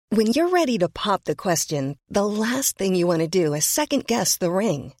When you're ready to pop the question, the last thing you want to do is second-guess the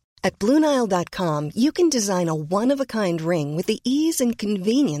ring. At BlueNile.com, you can design a one-of-a-kind ring with the ease and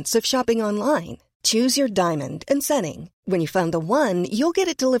convenience of shopping online. Choose your diamond and setting. When you find the one, you'll get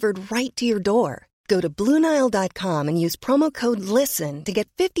it delivered right to your door. Go to BlueNile.com and use promo code LISTEN to get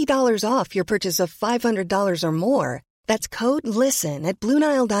 $50 off your purchase of $500 or more. That's code LISTEN at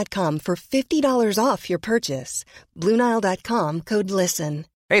BlueNile.com for $50 off your purchase. BlueNile.com, code LISTEN.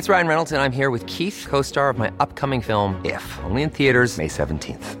 Hey, it's Ryan Reynolds, and I'm here with Keith, co-star of my upcoming film, If, only in theaters May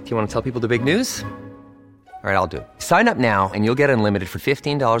 17th. Do you want to tell people the big news? All right, I'll do it. Sign up now and you'll get unlimited for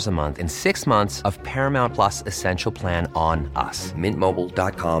 $15 a month and 6 months of Paramount Plus Essential Plan on us.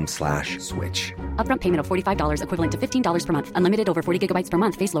 MintMobile.com/switch. Upfront payment of $45 equivalent to $15 per month. Unlimited over 40 gigabytes per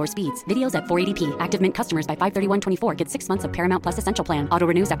month. Face lower speeds. Videos at 480p. Active Mint customers by 531.24 get 6 months of Paramount Plus Essential Plan. Auto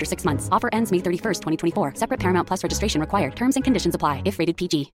renews after 6 months. Offer ends May 31st, 2024. Separate Paramount Plus registration required. Terms and conditions apply if rated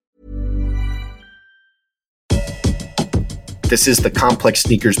PG. This is the Complex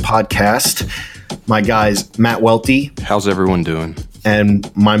Sneakers Podcast. My guys, Matt Welty. How's everyone doing? And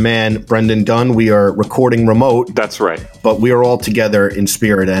my man, Brendan Dunn. We are recording remote. That's right. But we are all together in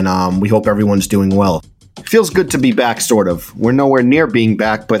spirit, and we hope everyone's doing well. Feels good to be back, sort of. We're nowhere near being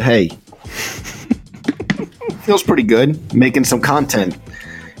back, but hey. Feels pretty good. Making some content,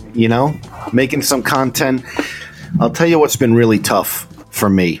 you know? Making some content. I'll tell you what's been really tough for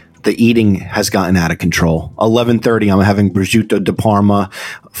me. The eating has gotten out of control. 11:30, I'm having prosciutto di Parma,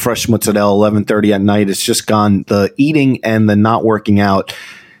 fresh mozzarella, 11:30 at night. It's just gone. The eating and the not working out.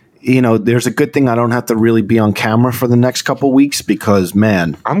 You know, there's a good thing I don't have to really be on camera for the next couple weeks because,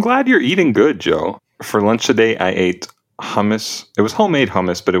 man. I'm glad you're eating good, Joe. For lunch today, I ate hummus. It was homemade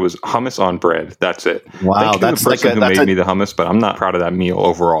hummus, but it was hummus on bread. That's it. Wow, that's the person who made me the hummus, but I'm not proud of that meal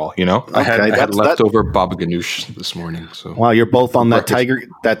overall, you know? I had leftover baba ganoush this morning. So wow, you're both on that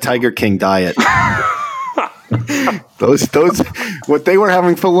Tiger King diet. those what they were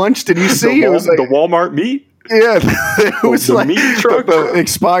having for lunch, did you see? It was like the Walmart meat? Yeah, it was the like meat truck. The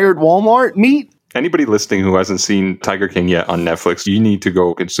expired Walmart meat. Anybody listening who hasn't seen Tiger King yet on Netflix, you need to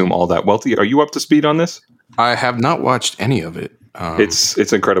go consume all that. Welty, are you up to speed on this? I have not watched any of it.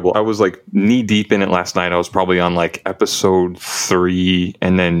 It's incredible. I was like knee deep in it last night. I was probably on like episode 3,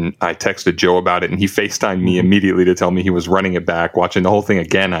 and then I texted Joe about it, and he FaceTimed me immediately to tell me he was running it back, watching the whole thing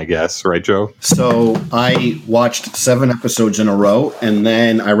again, I guess. Right, Joe? So I watched 7 episodes in a row, and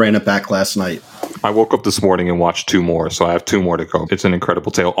then I ran it back last night. I woke up this morning and watched 2 more, so I have 2 more to go. It's an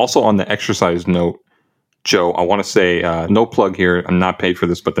incredible tale. Also, on the exercise note, Joe, I want to say, no plug here. I'm not paid for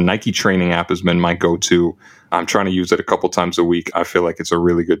this, but the Nike training app has been my go-to. I'm trying to use it a couple times a week. I feel like it's a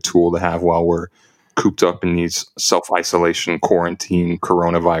really good tool to have while we're cooped up in these self-isolation, quarantine,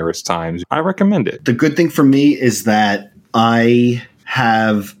 coronavirus times. I recommend it. The good thing for me is that I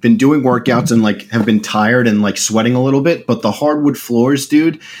have been doing workouts and like have been tired and like sweating a little bit, but the hardwood floors,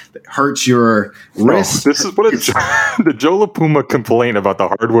 dude, hurts your wrist. This is what the Joe LaPuma complaint about the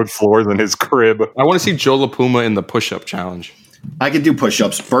hardwood floors in his crib. I want to see Joe LaPuma in the push-up challenge. I could do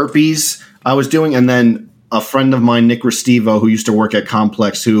push-ups, burpees I was doing, and then a friend of mine, Nick Restivo, who used to work at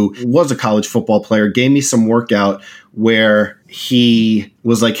Complex, who was a college football player, gave me some workout where he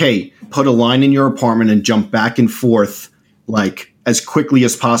was like, hey, put a line in your apartment and jump back and forth like as quickly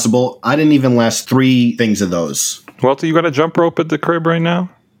as possible. I didn't even last 3 things of those. Walter, you got a jump rope at the crib right now?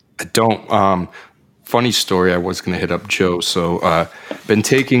 I don't. Funny story, I was going to hit up Joe. So been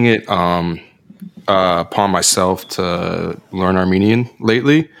taking it upon myself to learn Armenian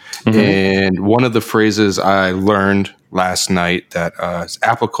lately. Mm-hmm. And one of the phrases I learned last night that is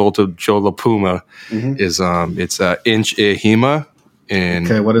applicable to Joe LaPuma is it's inch ehima.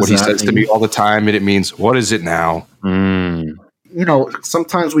 And what he says to me all the time, and it means, what is it now? You know,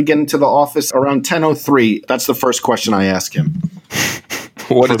 sometimes we get into the office around 10:03. That's the first question I ask him.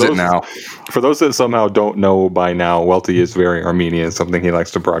 What is it now? For those that somehow don't know by now, Welty is very Armenian, something he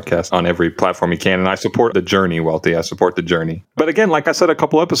likes to broadcast on every platform he can. And I support the journey, Welty. I support the journey. But again, like I said a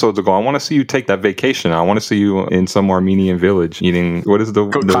couple episodes ago, I want to see you take that vacation. I want to see you in some Armenian village eating, what is the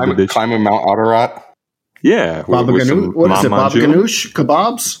dish? Climbing Mount Ararat. What Yeah. is it? Baba ganoush?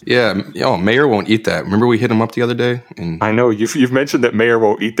 Kebabs? Yeah. Mayor won't eat that. Remember we hit him up the other day? And I know. You've mentioned that Mayor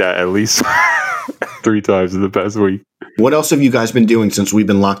won't eat that at least 3 times in the past week. What else have you guys been doing since we've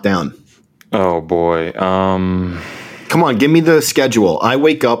been locked down? Oh, boy. Come on, give me the schedule. I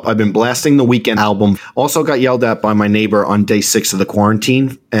wake up. I've been blasting the Weeknd album. Also got yelled at by my neighbor on day 6 of the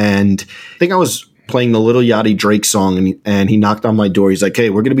quarantine. And I think I was playing the Little Yachty Drake song, and he knocked on my door. He's like, "Hey,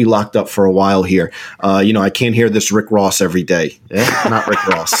 we're going to be locked up for a while here. I can't hear this Rick Ross every day." Yeah, not Rick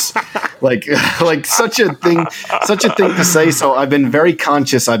Ross. like such a thing to say. So I've been very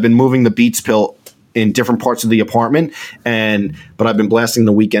conscious. I've been moving the Beats pill in different parts of the apartment, but I've been blasting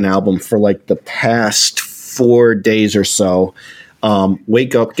the Weeknd album for like the past 4 days or so.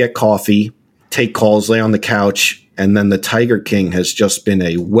 Wake up, get coffee, take calls, lay on the couch, and then the Tiger King has just been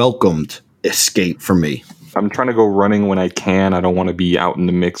a welcomed escape for me. I'm trying to go running when I can. I don't want to be out in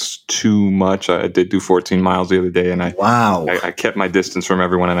the mix too much. I did do 14 miles the other day, and I kept my distance from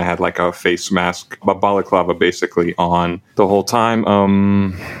everyone, and I had like a face mask, a balaclava basically on the whole time.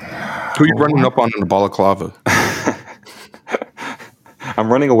 Who are you running up on in the balaclava?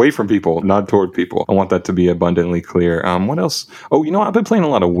 I'm running away from people, not toward people. I want that to be abundantly clear. What else? Oh, I've been playing a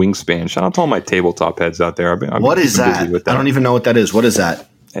lot of Wingspan. Shout out to all my tabletop heads out there. What is that? I don't even know what that is. What is that?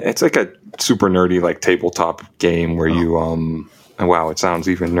 It's like a super nerdy like tabletop game where you wow, it sounds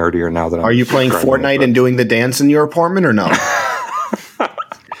even nerdier now that Are you playing Fortnite and doing the dance in your apartment or no?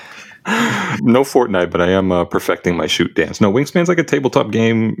 No Fortnite, but I am perfecting my shoot dance. No, Wingspan's like a tabletop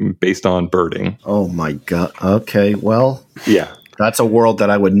game based on birding. Oh my god. Okay, well, yeah. That's a world that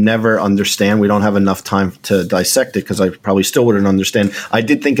I would never understand. We don't have enough time to dissect it because I probably still wouldn't understand. I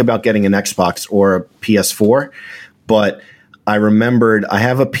did think about getting an Xbox or a PS4, but I remembered I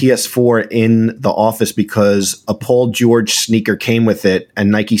have a PS4 in the office because a Paul George sneaker came with it and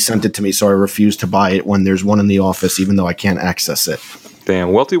Nike sent it to me, so I refused to buy it when there's one in the office, even though I can't access it.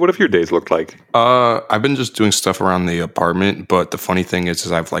 Damn. Welty, what have your days looked like? I've been just doing stuff around the apartment, but the funny thing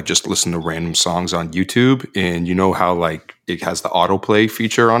is I've like just listened to random songs on YouTube, and you know how like it has the autoplay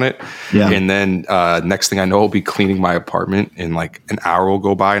feature on it? Yeah. And then next thing I know, I'll be cleaning my apartment and like an hour will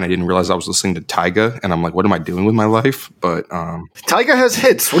go by and I didn't realize I was listening to Tyga, and I'm like, what am I doing with my life? But Tyga has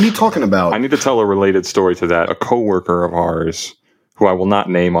hits. What are you talking about? I need to tell a related story to that. A coworker of ours, who I will not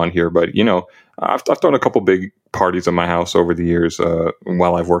name on here, but I've thrown a couple big parties at my house over the years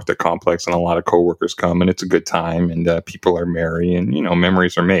while I've worked at Complex, and a lot of coworkers come, and it's a good time, and people are merry, and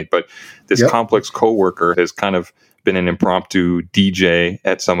memories are made. But this Complex coworker has kind of been an impromptu DJ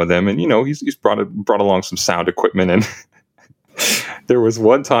at some of them, and he's brought along some sound equipment, and there was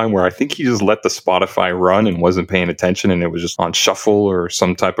one time where I think he just let the Spotify run and wasn't paying attention, and it was just on shuffle or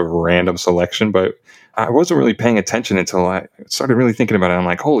some type of random selection, but I wasn't really paying attention until I started really thinking about it. I'm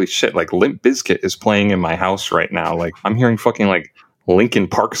like, holy shit, like Limp Bizkit is playing in my house right now. Like I'm hearing fucking like Linkin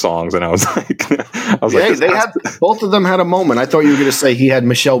Park songs. And I was like, both of them had a moment. I thought you were going to say he had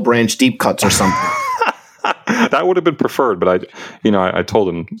Michelle Branch deep cuts or something. That would have been preferred. But I told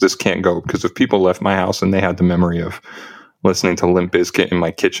him this can't go, because if people left my house and they had the memory of listening to Limp Bizkit in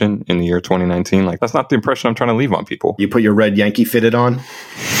my kitchen in the year 2019, like that's not the impression I'm trying to leave on people. You put your red Yankee fitted on?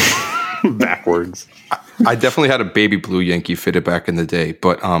 Backwards. I definitely had a baby blue Yankee fitted back in the day.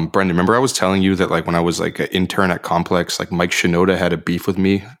 But Brendan, remember I was telling you that like when I was like an intern at Complex, like Mike Shinoda had a beef with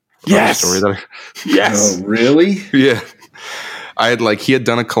me? Yes. Yes. Oh, really? Yeah. He had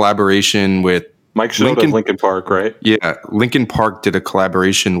done a collaboration with Mike Shinoda of Linkin Park, right? Yeah. Linkin Park did a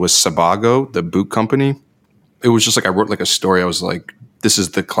collaboration with Sebago, the boot company. It was just like I wrote like a story. I was like, this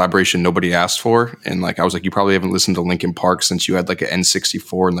is the collaboration nobody asked for. And like, I was like, you probably haven't listened to Linkin Park since you had like an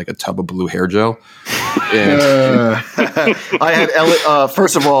N64 and like a tub of blue hair gel. And I had LA,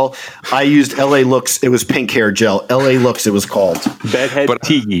 first of all, I used LA Looks. It was pink hair gel. LA Looks, it was called. Bedhead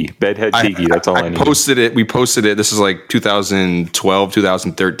Tiki. That's all I need. Posted it. We posted it. This is like 2012,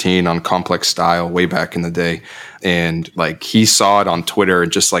 2013 on Complex Style way back in the day. And like he saw it on Twitter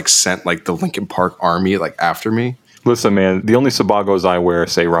and just like sent like the Linkin Park army like after me. Listen, man, the only Sabagos I wear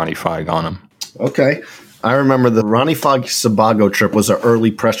say Ronnie Feig on them. Okay. I remember the Ronnie Feig Sebago trip was an early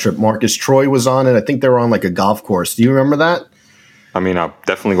press trip. Marcus Troy was on it. I think they were on like a golf course. Do you remember that? I mean, I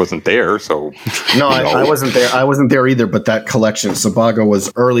definitely wasn't there, so... No, I wasn't there. I wasn't there either, but that collection, Sebago,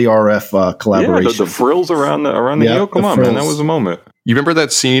 was early RF collaboration. Yeah, the frills around the heel. Come on, man. That was a moment. You remember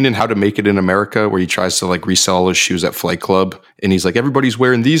that scene in How to Make It in America where he tries to like resell his shoes at Flight Club and he's like, everybody's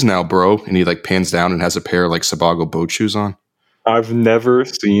wearing these now, bro. And he like pans down and has a pair of like Sebago boat shoes on. I've never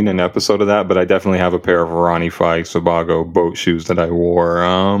seen an episode of that, but I definitely have a pair of Ronnie Feig Sebago boat shoes that I wore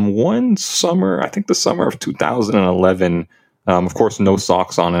one summer, I think the summer of 2011. Of course, no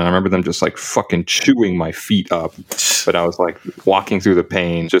socks on. And I remember them just like fucking chewing my feet up. But I was like walking through the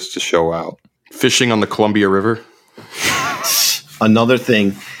pain just to show out. Fishing on the Columbia River. Another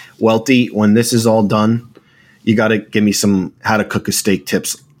thing, Welty, when this is all done, you got to give me some how to cook a steak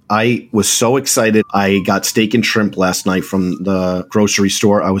tips. I was so excited. I got steak and shrimp last night from the grocery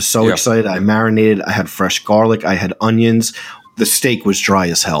store. I was so excited. I marinated. I had fresh garlic. I had onions. the steak was dry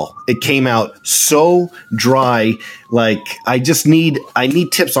as hell. It came out so dry. Like I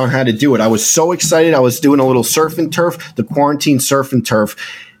need tips on how to do it. I was so excited. I was doing a little surf and turf, the quarantine surf and turf.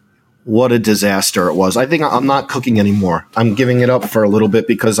 What a disaster it was. I think I'm not cooking anymore. I'm giving it up for a little bit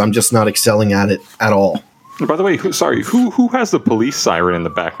because I'm just not excelling at it at all. By the way, who has the police siren in the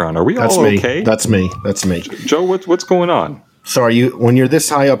background? Are we all okay? That's me. Joe, what's going on? Sorry, when you're this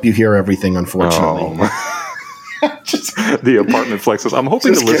high up, you hear everything, unfortunately. Just the apartment flexes. I'm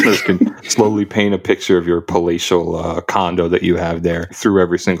hoping the listeners can slowly paint a picture of your palatial condo that you have there through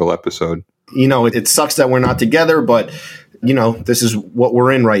every single episode. You know, it sucks that we're not together, but you know, this is what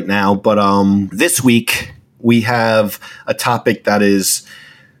we're in right now. But this week we have a topic that is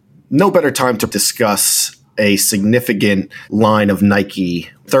no better time to discuss a significant line of Nike.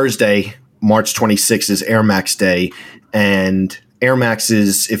 Thursday, March 26th is Air Max Day, and Air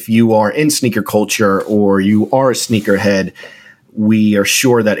Maxes, if you are in sneaker culture or you are a sneakerhead, we are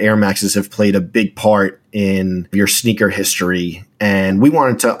sure that Air Maxes have played a big part in your sneaker history. And we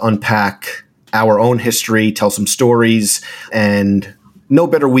wanted to unpack our own history, tell some stories, and no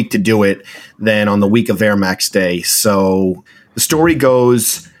better week to do it than on the week of Air Max Day. So the story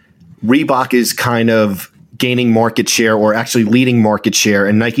goes, Reebok is kind of gaining market share or actually leading market share,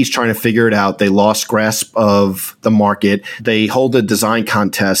 and Nike's trying to figure it out. They lost grasp of the market. They hold a design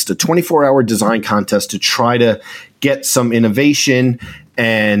contest, a 24-hour design contest to try to get some innovation,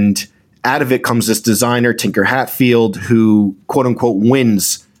 and out of it comes this designer, Tinker Hatfield, who quote-unquote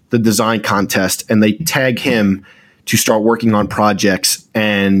wins the design contest, and they tag him to start working on projects.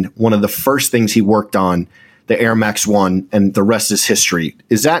 And one of the first things he worked on, the Air Max 1, and the rest is history.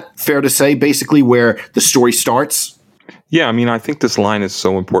 Is that fair to say, basically, where the story starts? Yeah, I mean, I think this line is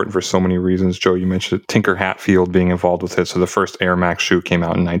so important for so many reasons. Joe, you mentioned Tinker Hatfield being involved with it. So the first Air Max shoe came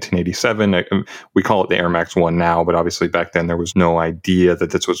out in 1987. We call it the Air Max 1 now, but obviously back then there was no idea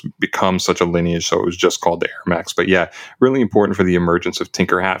that this was become such a lineage, so it was just called the Air Max. But yeah, really important for the emergence of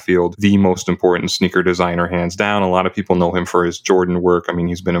Tinker Hatfield, the most important sneaker designer, hands down. A lot of people know him for his Jordan work. I mean,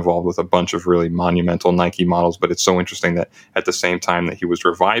 he's been involved with a bunch of really monumental Nike models, but it's so interesting that at the same time that he was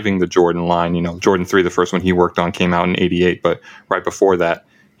reviving the Jordan line, you know, Jordan 3, the first one he worked on, came out in 88. But right before that,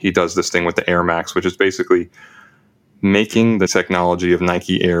 he does this thing with the Air Max, which is basically making the technology of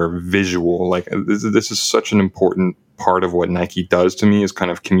Nike Air visual. Like this is such an important part of what Nike does to me, is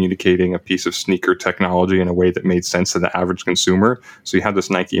kind of communicating a piece of sneaker technology in a way that made sense to the average consumer. So you have this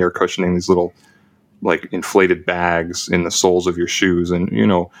Nike Air cushioning, these little like inflated bags in the soles of your shoes. And, you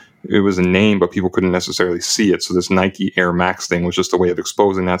know, it was a name, but people couldn't necessarily see it. So this Nike Air Max thing was just a way of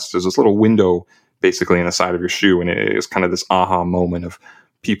exposing that. So there's this little window basically in the side of your shoe. And it is kind of this aha moment of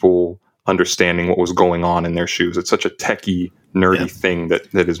people understanding what was going on in their shoes. It's such a techie, nerdy thing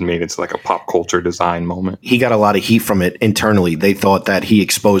that has made it like a pop culture design moment. He got a lot of heat from it internally. They thought that he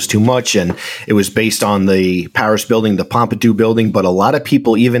exposed too much, and it was based on the Paris building, the Pompidou building. But a lot of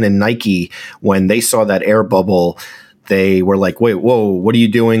people, even in Nike, when they saw that air bubble, they were like, wait, whoa, what are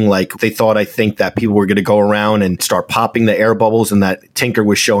you doing? Like, they thought, I think, that people were going to go around and start popping the air bubbles, and that Tinker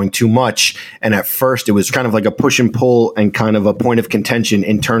was showing too much. And at first, it was kind of like a push and pull and kind of a point of contention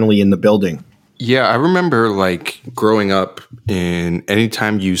internally in the building. Yeah, I remember like growing up, and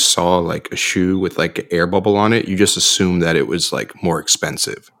anytime you saw like a shoe with like an air bubble on it, you just assumed that it was like more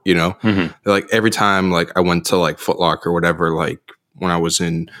expensive, you know? Mm-hmm. Like every time like I went to like Foot Locker or whatever, like when I was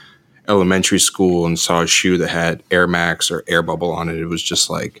in elementary school and saw a shoe that had Air Max or air bubble on it, it was just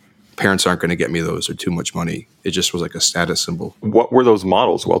like, parents aren't going to get me those, or too much money. It just was like a status symbol. What were those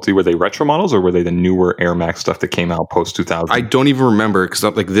models, Welty? Were they retro models, or were they the newer Air Max stuff that came out post 2000? I don't even remember, because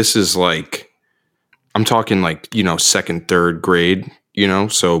like this is like, I'm talking like, you know, second, third grade, you know,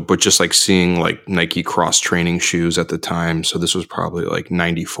 so, but just like seeing like Nike cross training shoes at the time. So this was probably like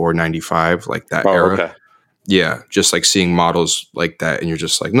 94, 95, like that era. Okay. Yeah. Just like seeing models like that, and you're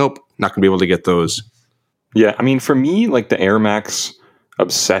just like, nope, not gonna be able to get those. Yeah. I mean, for me, like the Air Max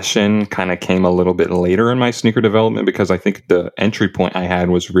obsession kind of came a little bit later in my sneaker development, because I think the entry point I had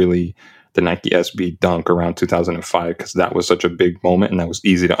was really the Nike SB Dunk around 2005, because that was such a big moment and that was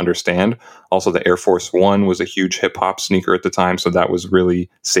easy to understand. Also, the Air Force One was a huge hip hop sneaker at the time, so that was really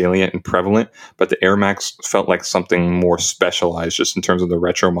salient and prevalent. But the Air Max felt like something more specialized, just in terms of the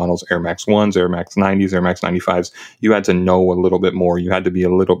retro models, Air Max 1s, Air Max 90s, Air Max 95s. You had to know a little bit more. You had to be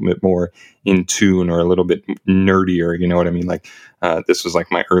a little bit more in tune, or a little bit nerdier, you know what I mean? Like, This was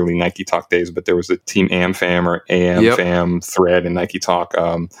like my early Nike Talk days, but there was a Team AmFam or AmFam thread in Nike Talk.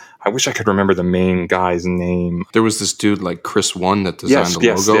 I wish I could remember the main guy's name. There was this dude like Chris One that designed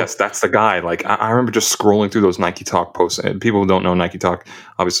the logo. Yes, that's the guy. Like I remember just scrolling through those Nike Talk posts. And people who don't know Nike Talk,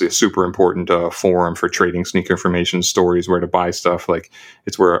 obviously a super important forum for trading sneaker information, stories, where to buy stuff. Like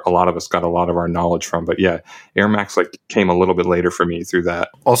it's where a lot of us got a lot of our knowledge from. But yeah, Air Max like came a little bit later for me through that.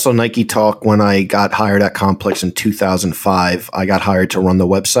 Also, Nike Talk, when I got hired at Complex in 2005, I got hired to run the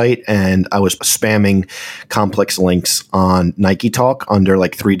website, and I was spamming Complex links on Nike Talk under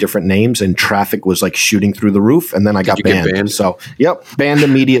like 3 different names, and traffic was like shooting through the roof, and then I got banned. So, banned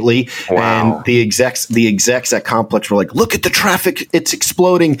immediately. Wow. And the execs at Complex were like, look at the traffic, it's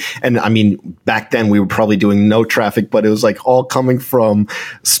exploding. And I mean, back then we were probably doing no traffic, but it was like all coming from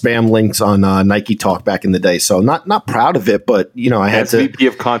spam links on Nike Talk back in the day. So not proud of it, but I had to. VP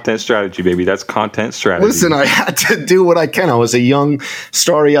of content strategy, baby. That's content strategy. Listen, I had to do what I can. I was a young,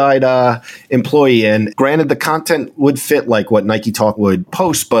 starry-eyed employee, and granted, the content would fit like what Nike Talk would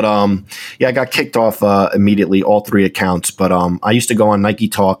post, but I got kicked off immediately, all 3 accounts. But I used to go on Nike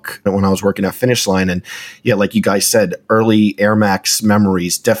Talk when I was working at Finish Line, and like you guys said, early Air Max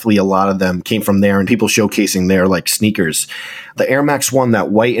memories, definitely a lot of them came from there, and people showcasing their like sneakers. The Air Max 1, that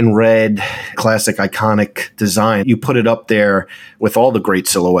white and red classic iconic design, you put it up there with all the great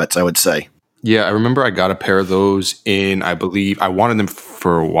silhouettes, I would say. Yeah, I remember I got a pair of those I believe I wanted them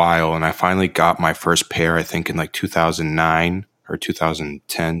for a while, and I finally got my first pair, I think in like 2009 or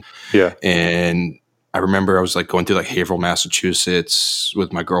 2010. Yeah. And I remember I was like going through like Haverhill, Massachusetts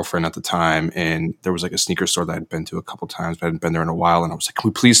with my girlfriend at the time, and there was like a sneaker store that I'd been to a couple times, but I hadn't been there in a while, and I was like, can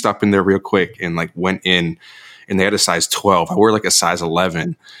we please stop in there real quick? And like went in, and they had a size 12. I wore like a size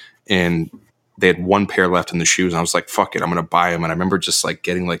 11, and they had 1 pair left in the shoes, and I was like, fuck it, I'm going to buy them. And I remember just like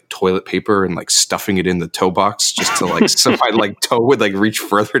getting like toilet paper and like stuffing it in the toe box just to like, so my like toe would like reach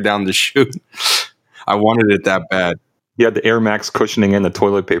further down the shoe. I wanted it that bad. You had the Air Max cushioning and the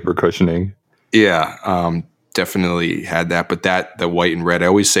toilet paper cushioning. Yeah, definitely had that. But the white and red, I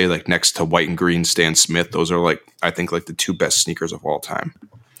always say like next to white and green Stan Smith, those are like, I think like the 2 best sneakers of all time.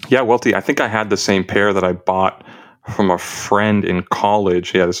 Yeah, Welty, I think I had the same pair that I bought from a friend in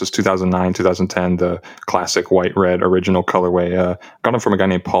college. Yeah, this was 2009, 2010, the classic white-red original colorway. Got them from a guy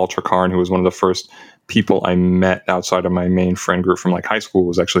named Paul Tricarn, who was one of the first people I met outside of my main friend group from like high school,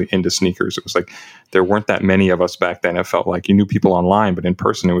 was actually into sneakers. It was like there weren't that many of us back then. It felt like you knew people online, but in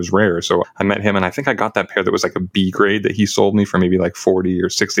person it was rare. So I met him, and I think I got that pair that was like a B grade that he sold me for maybe like $40 or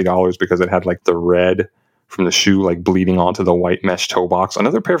 $60 because it had like the red from the shoe like bleeding onto the white mesh toe box.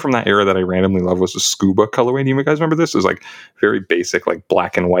 Another pair from that era that I randomly loved was the Scuba colorway. Do you guys remember this? It was like very basic, like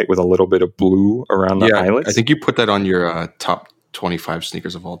black and white with a little bit of blue around the eyelets. I think you put that on your top 25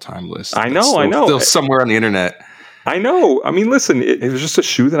 sneakers of all time list. I know. Still somewhere on the internet. I know. I mean, listen, it was just a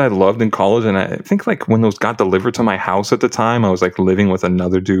shoe that I loved in college. And I think like when those got delivered to my house at the time, I was like living with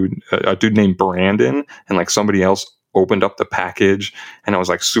another dude, a dude named Brandon, and like somebody else opened up the package, and I was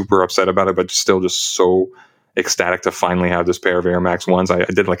like super upset about it, but still just so ecstatic to finally have this pair of Air Max 1s. I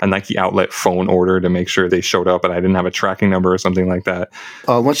did like a Nike outlet phone order to make sure they showed up, and I didn't have a tracking number or something like that.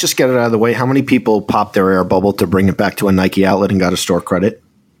 Let's just get it out of the way. How many people popped their air bubble to bring it back to a Nike outlet and got a store credit?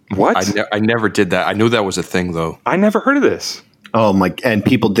 What? I never did that. I knew that was a thing, though. I never heard of this. Oh my! And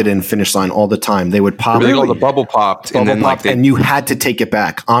people did it in Finish Line all the time. They would pop. Really? The bubble popped, and then like and you had to take it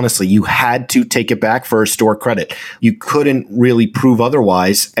back. Honestly, you had to take it back for a store credit. You couldn't really prove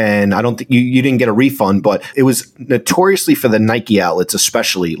otherwise, and I don't think you didn't get a refund. But it was notoriously for the Nike outlets,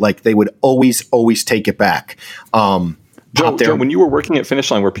 especially, like they would always take it back. Joe, when you were working at Finish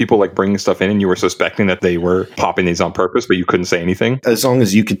Line, were people like bringing stuff in and you were suspecting that they were popping these on purpose, but you couldn't say anything? As long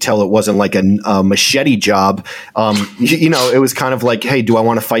as you could tell it wasn't like a machete job, it was kind of like, hey, do I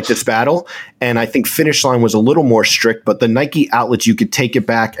want to fight this battle? And I think Finish Line was a little more strict, but the Nike outlets, you could take it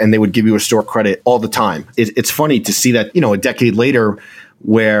back and they would give you a store credit all the time. It's funny to see that, a decade later,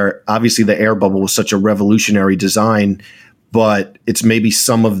 where obviously the air bubble was such a revolutionary design, but it's maybe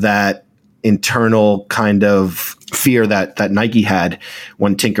some of that internal kind of fear that Nike had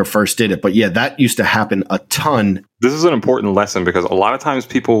when Tinker first did it. But yeah, that used to happen a ton. This is an important lesson because a lot of times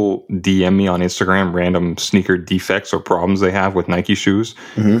people DM me on Instagram random sneaker defects or problems they have with Nike shoes.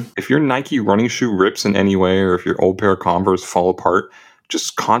 Mm-hmm. If your Nike running shoe rips in any way, or if your old pair of Converse fall apart,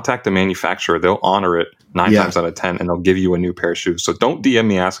 just contact the manufacturer. They'll honor it 9 times out of 10, and they'll give you a new pair of shoes. So don't DM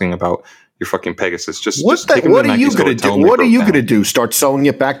me asking about your fucking Pegasus. What are you going to do? What are you going to do? Start sewing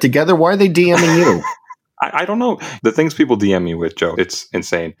it back together? Why are they DMing you? I don't know. The things people DM me with, Joe, it's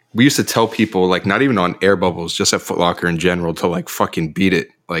insane. We used to tell people, like, not even on air bubbles, just at Foot Locker in general, to like fucking beat it.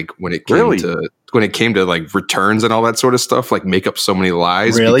 like when it came to like returns and all that sort of stuff, like make up so many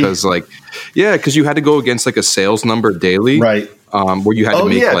lies because like, because you had to go against like a sales number daily, right? Where you had to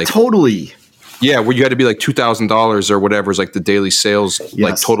make like totally. Yeah, where you had to be like $2,000 or whatever is like the daily sales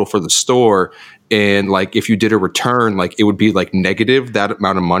like total for the store. And like if you did a return, like it would be like negative that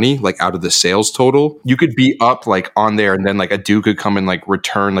amount of money, like out of the sales total. You could be up like on there, and then like a dude could come and like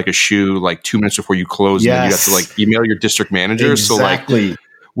return like a shoe like 2 minutes before you close. And then you have to like email your district manager. Exactly. So like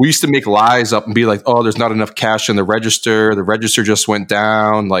we used to make lies up and be like, oh, there's not enough cash in the register. The register just went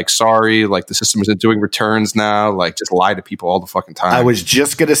down. Like, sorry, like the system isn't doing returns now. Like, just lie to people all the fucking time. I was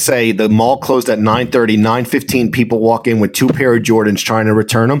just going to say the mall closed at 9:30, 9:15. People walk in with 2 pair of Jordans trying to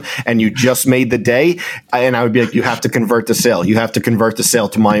return them, and you just made the day. And I would be like, you have to convert the sale. You have to convert the sale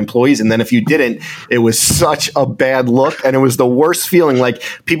to my employees. And then if you didn't, it was such a bad look. And it was the worst feeling. Like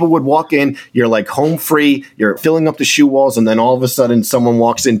people would walk in, you're like home free, you're filling up the shoe walls, and then all of a sudden someone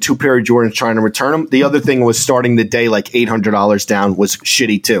walks in 2 pair of Jordans trying to return them. The other thing was starting the day like $800 down was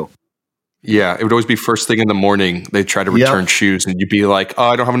shitty too. Yeah, it would always be first thing in the morning. They try to return shoes, and you'd be like, "Oh,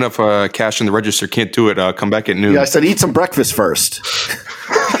 I don't have enough cash in the register. Can't do it. Come back at noon." Yeah, I said, eat some breakfast first.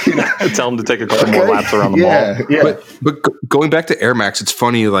 Tell them to take a couple more laps around the mall. Yeah. But going back to Air Max, it's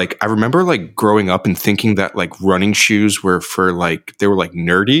funny. Like I remember like growing up and thinking that like running shoes were for like they were like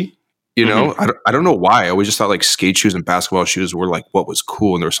nerdy. You know, I don't know why. I always just thought like skate shoes and basketball shoes were like what was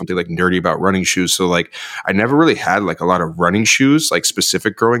cool, and there was something like nerdy about running shoes. So like I never really had like a lot of running shoes like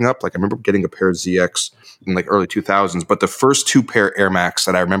specific growing up. Like I remember getting a pair of ZX in like early 2000s, but the first 2 pair Air Max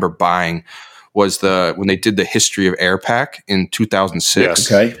that I remember buying was when they did the history of Air Pack in 2006.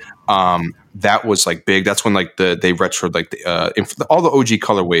 Yes. Okay. That was like big. That's when like they retroed like all the OG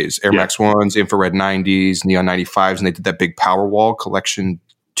colorways, Air Max 1s, infrared 90s, neon 95s, and they did that big Powerwall collection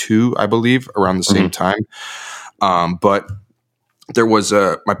 2, I believe, around the same time. But there was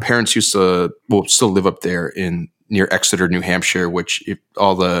my parents used to still live up there near Exeter, New Hampshire, which if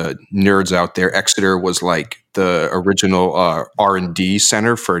all the nerds out there, Exeter was like the original R&D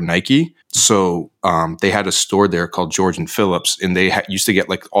center for Nike. So they had a store there called George and Phillips, and they used to get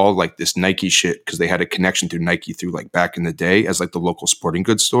like all like this Nike shit because they had a connection through Nike through like back in the day as like the local sporting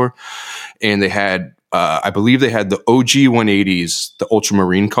goods store. And they had I believe they had the OG 180s, the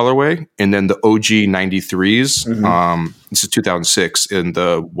ultramarine colorway, and then the OG 93s. This is 2006 in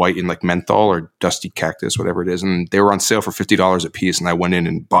the white and like menthol or dusty cactus, whatever it is. And they were on sale for $50 a piece. And I went in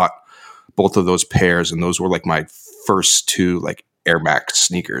and bought both of those pairs. And those were like my first 2 like Air Max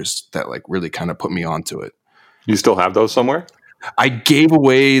sneakers that like really kind of put me onto it. You still have those somewhere? I gave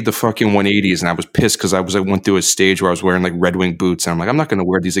away the fucking 180s, and I was pissed because I went through a stage where I was wearing like Red Wing boots, and I'm like, I'm not going to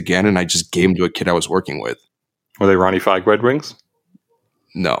wear these again, and I just gave them to a kid I was working with. Were they Ronnie Fike Red Wings?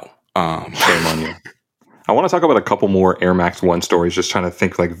 No. Shame on you. I want to talk about a couple more Air Max 1 stories, just trying to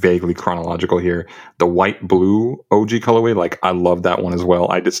think like vaguely chronological here. The white blue OG colorway, like I love that one as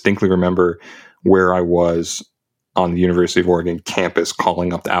well. I distinctly remember where I was on the University of Oregon campus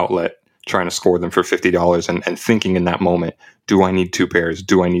calling up the outlet, trying to score them for $50 and thinking in that moment, do I need 2 pairs?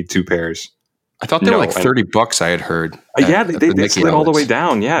 Do I need 2 pairs? I thought they were like $30 I had heard. They slid all the way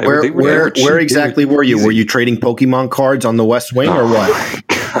down. Yeah. Where exactly were you? Were you trading Pokemon cards on the West Wing or what?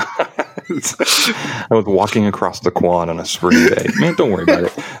 I was walking across the quad on a spring day. Man, don't worry about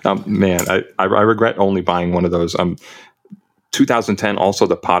it. I regret only buying one of those. 2010, also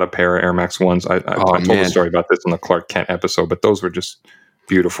the Pata pair Air Max 1s. I told a story about this in the Clark Kent episode, but those were just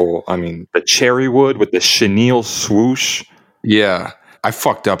beautiful. I mean, the cherry wood with the chenille swoosh. Yeah. I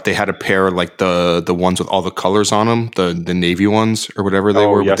fucked up. They had a pair like the ones with all the colors on them, the navy ones or whatever they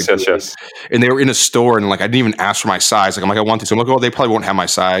were. Yes. And they were in a store, and like I didn't even ask for my size. Like I'm like, I want these. I'm like, oh, they probably won't have my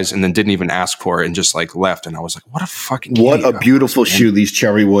size, and then didn't even ask for it and just like left. And I was like, what a beautiful shoe, these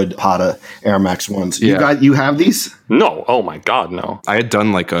Cherrywood Pata Air Max 1s. Yeah. You have these? No. Oh my God, no. I had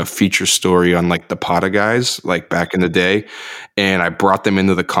done like a feature story on like the Pata guys, like back in the day, and I brought them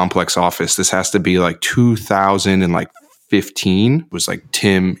into the complex office. This has to be like 2015 was like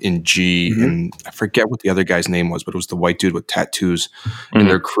Tim and G and I forget what the other guy's name was, but it was the white dude with tattoos in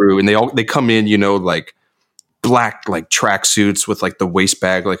their crew. And they come in, you know, like black, like tracksuits with like the waist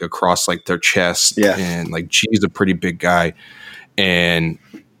bag, like across like their chest. Yeah. And like G's a pretty big guy. And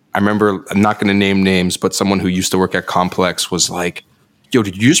I remember, I'm not going to name names, but someone who used to work at Complex was like, yo,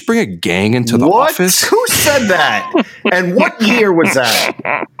 did you just bring a gang into the office? Who said that? And what year was that?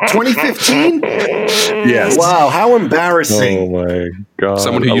 2015? Yes. Wow, how embarrassing. Oh my God.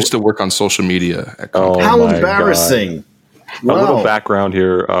 Someone who used to work on social media at Oh Complex. How my embarrassing. God. Wow. A little background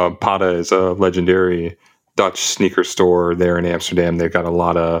here. Pata is a legendary Dutch sneaker store there in Amsterdam. They've got a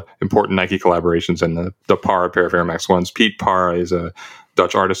lot of important Nike collaborations, and the Parra pair of Air Max 1s. Pete Parra is the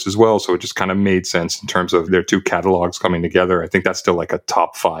Dutch artist as well. So it just kind of made sense in terms of their two catalogs coming together. I think that's still like a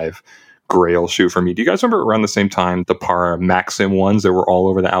top 5 Grail shoe for me. Do you guys remember around the same time the Para Maxim ones that were all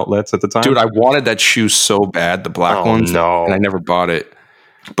over the outlets at the time? Dude, I wanted that shoe so bad, the black ones, and I never bought it.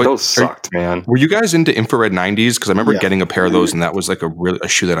 But those sucked, man. Were you guys into infrared 90s? Because I remember getting a pair of those, and that was like a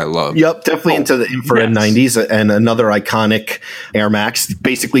shoe that I loved. Yep, definitely into the infrared 90s, and another iconic Air Max.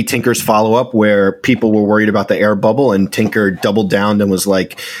 Basically, Tinker's follow-up, where people were worried about the air bubble, and Tinker doubled down and was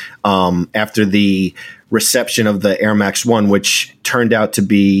like, after the reception of the Air Max 1, which turned out to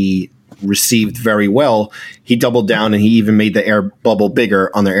be received very well, he doubled down and he even made the air bubble bigger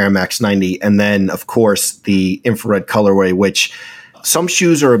on their Air Max 90. And then, of course, the infrared colorway, which some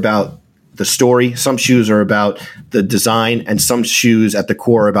shoes are about the story, some shoes are about the design, and some shoes at the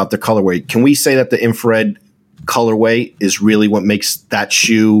core are about the colorway. Can we say that the infrared colorway is really what makes that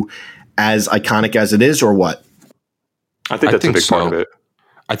shoe as iconic as it is, or what? I think that's a big part of it.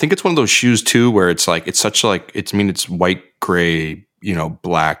 I think it's one of those shoes too where it's like it's white, gray,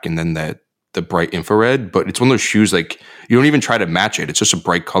 black, and then the bright infrared, but it's one of those shoes like you don't even try to match it. It's just a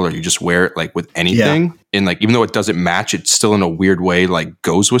bright color. You just wear it like with anything. And like even though it doesn't match, it still in a weird way like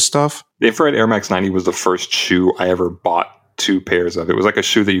goes with stuff. The infrared Air Max 90 was the first shoe I ever bought 2 pairs of. It was like a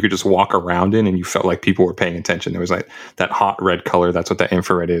shoe that you could just walk around in and you felt like people were paying attention. There was like that hot red color. That's what the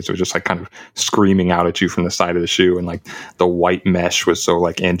infrared is. It was just like kind of screaming out at you from the side of the shoe. And like the white mesh was so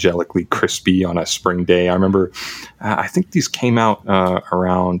like angelically crispy on a spring day. I remember, I think these came out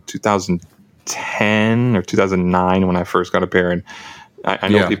around 2010 or 2009 when I first got a pair. And I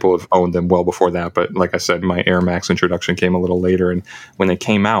know people have owned them well before that, but like I said, my Air Max introduction came a little later. And when they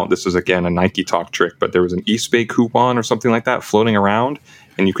came out, this was again a Nike Talk trick, but there was an Eastbay coupon or something like that floating around,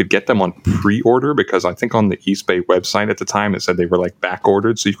 and you could get them on pre-order because I think on the Eastbay website at the time it said they were like back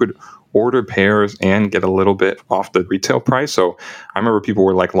ordered, so you could order pairs and get a little bit off the retail price. So I remember people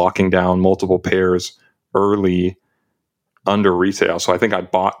were like locking down multiple pairs early under retail. So I think I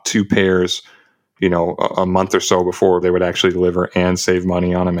bought 2 pairs a month or so before they would actually deliver and save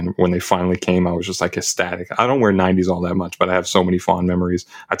money on them. And when they finally came, I was just like ecstatic. I don't wear 90s all that much, but I have so many fond memories.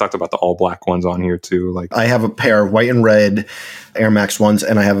 I talked about the all black ones on here too. Like I have a pair of white and red Air Max 1s,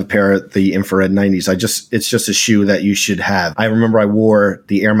 and I have a pair of the infrared 90s. It's just a shoe that you should have. I remember I wore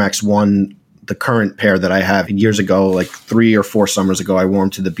the Air Max 1, the current pair that I have years ago, like 3 or 4 summers ago. I wore them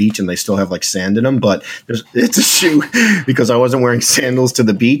to the beach and they still have like sand in them, but it's a shoe because I wasn't wearing sandals to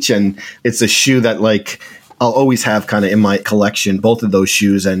the beach, and it's a shoe that like I'll always have kind of in my collection, both of those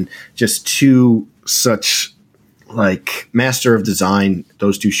shoes, and just 2 such like master of design.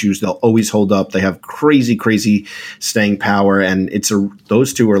 Those 2 shoes, they'll always hold up. They have crazy staying power, and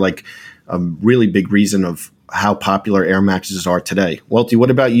those 2 are like a really big reason of how popular Air Maxes are today. Welty,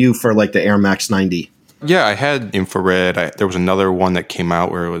 what about you for like the Air Max 90? Yeah, I had infrared. There was another one that came out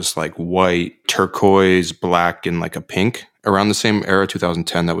where it was like white, turquoise, black, and like a pink around the same era,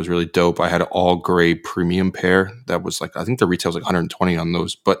 2010. That was really dope. I had an all gray premium pair that was like, I think the retail was like 120 on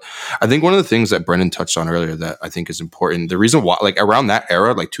those. But I think one of the things that Brendan touched on earlier that I think is important, the reason why, like around that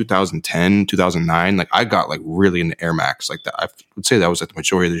era, like 2010, 2009, like I got like really into Air Max. Like that, I would say that was like the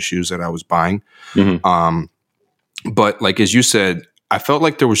majority of the shoes that I was buying. Mm-hmm. But like, as you said, I felt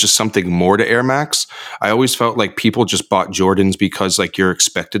like there was just something more to Air Max. I always felt like people just bought Jordans because like you're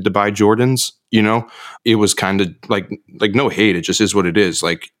expected to buy Jordans, It was kind of like no hate. It just is what it is.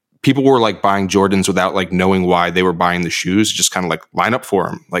 Like people were like buying Jordans without like knowing why they were buying the shoes, just kind of like line up for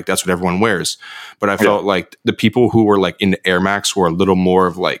them. Like that's what everyone wears. But I felt like the people who were like into Air Max were a little more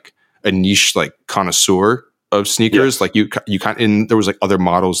of like a niche, like connoisseur of sneakers. Like you kind of, and there was like other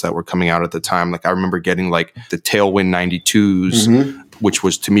models that were coming out at the time. Like I remember getting like the Tailwind 92s, which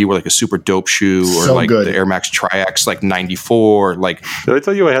was to me were like a super dope shoe, or so like good. The Air Max Triax like 94. Like did I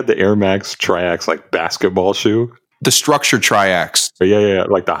tell you I had the Air Max Triax like basketball shoe? The Structure Triax. Yeah.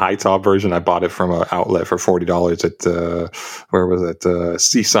 Like the high top version. I bought it from an outlet for $40 at where was it?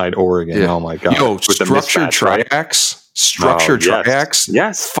 Seaside, Oregon. Yeah. Oh my god! Yo, Structure Triax. Structure Triax,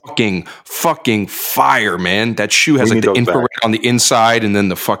 yes, fucking fire, man. That shoe has like the infrared on the inside and then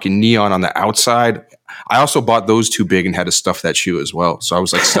the fucking neon on the outside. I also bought those too big and had to stuff that shoe as well. So I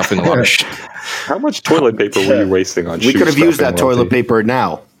was like stuffing a lot of shit. How much toilet paper were you wasting on? We could have used that toilet paper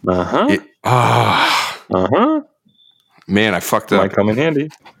now. Man, I fucked up. Might come in handy.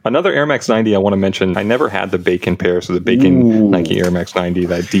 Another Air Max 90 I want to mention. I never had the bacon pair, so the bacon Nike Air Max 90,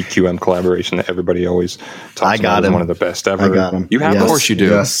 that DQM collaboration that everybody always talks about is one of the best ever. I got them. You have Of course you do.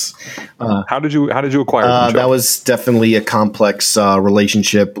 Yes. How did you acquire them, Joe? That was definitely a complex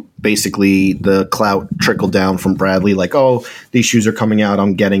relationship. Basically, the clout trickled down from Bradley, like, oh, these shoes are coming out.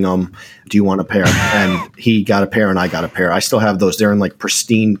 I'm getting them. Do you want a pair? And he got a pair and I got a pair. I still have those. They're in like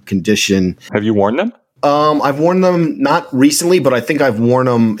pristine condition. Have you worn them? I've worn them not recently, but I think I've worn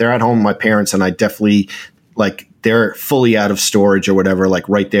them. They're at home with my parents, and I definitely they're fully out of storage or whatever, like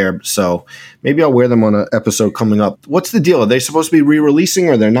right there. So maybe I'll wear them on an episode coming up. What's the deal? Are they supposed to be re-releasing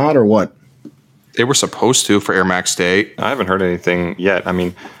or they're not or what? They were supposed to for Air Max Day. I haven't heard anything yet. I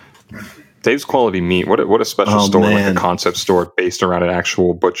mean, Dave's Quality Meat, what a special store, man. like a concept store based around an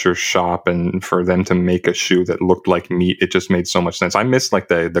actual butcher shop, and for them to make a shoe that looked like meat, it just made so much sense. I missed like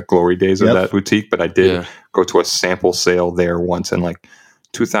the glory days of that boutique, but I did go to a sample sale there once in like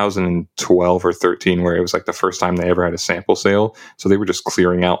 2012 or 13, where it was like the first time they ever had a sample sale. So they were just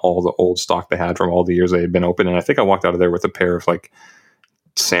clearing out all the old stock they had from all the years they had been open. And I think I walked out of there with a pair of like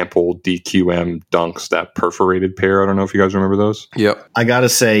sample DQM Dunks, that perforated pair. I don't know if you guys remember those. Yep. I gotta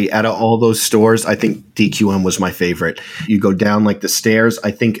say, out of all those stores, I think DQM was my favorite. You go down like the stairs,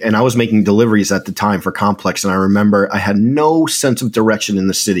 I think, and I was making deliveries at the time for Complex, and I remember I had no sense of direction in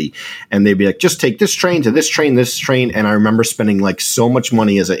the city, and they'd be like, just take this train to this train, and I remember spending like so much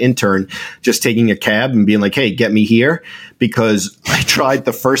money as an intern just taking a cab and being like, hey, get me here, because I tried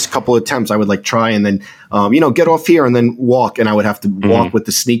the first couple of attempts. I would like try and then get off here and then walk, and I would have to walk with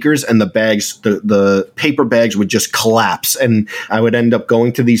the sneakers, and the bags, the paper bags would just collapse, and I would end up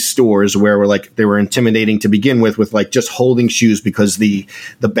going to these stores where they were intimidating to begin with like just holding shoes because the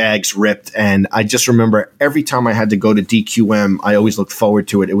bags ripped. And I just remember every time I had to go to DQM, I always looked forward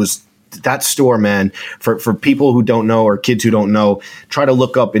to it. It was that store, man. For people who don't know or kids who don't know, try to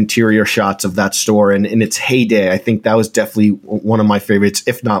look up interior shots of that store. And in its heyday, I think that was definitely one of my favorites,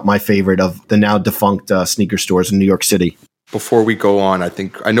 if not my favorite, of the now defunct sneaker stores in New York City. Before we go on,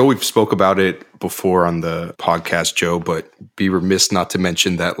 I know we've spoke about it before on the podcast, Joe, but be remiss not to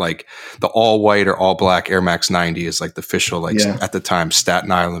mention that like the all white or all black Air Max 90 is like the official, at the time,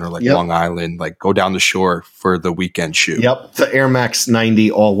 Staten Island or Long Island, like go down the shore for the weekend shoe. Yep. The Air Max 90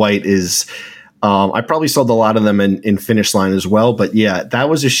 all white is, I probably sold a lot of them in Finish Line as well. But yeah, that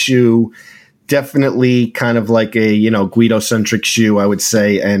was a shoe, definitely kind of like a, Guido-centric shoe, I would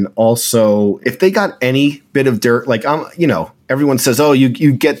say. And also, if they got any bit of dirt, everyone says, oh,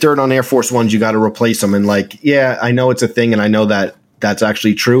 you get dirt on Air Force Ones, you got to replace them. And yeah, I know it's a thing, and I know that that's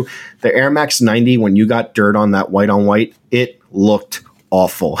actually true. The Air Max 90, when you got dirt on that white on white, it looked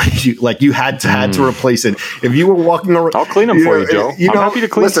awful. You had to replace it. If you were walking around, I'll clean them for you, Joe. I'm happy to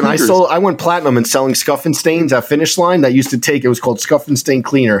clean. Listen, sneakers. I went platinum in selling scuff and stains at Finish Line. That used to take. It was called Scuff and Stain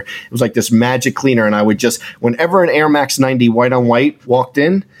Cleaner. It was like this magic cleaner, and I would just, whenever an Air Max 90 white on white walked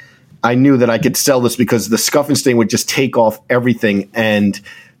in, I knew that I could sell this because the scuff and stain would just take off everything. And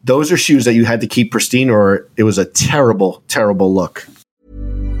those are shoes that you had to keep pristine, or it was a terrible, terrible look.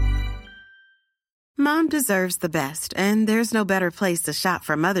 Mom deserves the best, and there's no better place to shop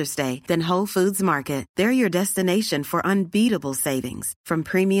for Mother's Day than Whole Foods Market. They're your destination for unbeatable savings, from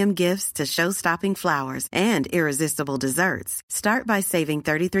premium gifts to show-stopping flowers and irresistible desserts. Start by saving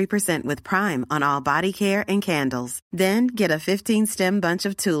 33% with Prime on all body care and candles. Then get a 15-stem bunch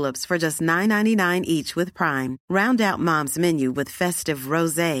of tulips for just $9.99 each with Prime. Round out Mom's menu with festive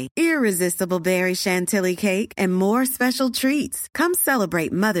rosé, irresistible berry chantilly cake, and more special treats. Come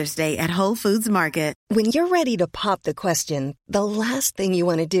celebrate Mother's Day at Whole Foods Market. When you're ready to pop the question, the last thing you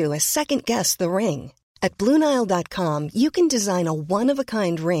want to do is second-guess the ring. At BlueNile.com, you can design a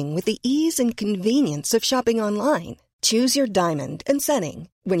one-of-a-kind ring with the ease and convenience of shopping online. Choose your diamond and setting.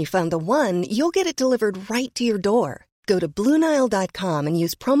 When you find the one, you'll get it delivered right to your door. Go to BlueNile.com and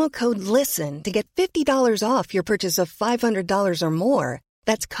use promo code LISTEN to get $50 off your purchase of $500 or more.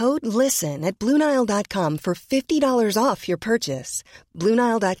 That's code LISTEN at BlueNile.com for $50 off your purchase.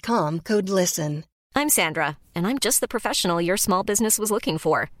 BlueNile.com, code LISTEN. I'm Sandra, and I'm just the professional your small business was looking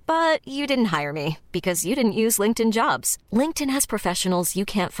for. But you didn't hire me because you didn't use LinkedIn Jobs. LinkedIn has professionals you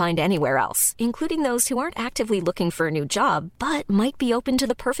can't find anywhere else, including those who aren't actively looking for a new job, but might be open to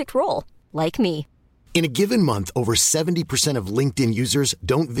the perfect role, like me. In a given month, over 70% of LinkedIn users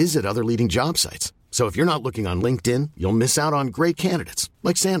don't visit other leading job sites. So if you're not looking on LinkedIn, you'll miss out on great candidates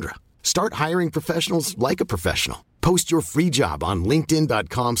like Sandra. Start hiring professionals like a professional. Post your free job on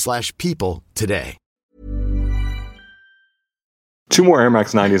linkedin.com/people today. Two more Air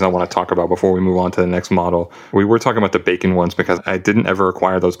Max 90s I want to talk about before we move on to the next model. We were talking about the Bacon ones because I didn't ever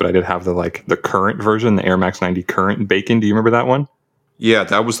acquire those, but I did have the current version, the Air Max 90 current Bacon. Do you remember that one? Yeah,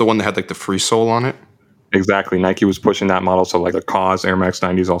 that was the one that had like the free sole on it. Exactly. Nike was pushing that model. So like the Cause Air Max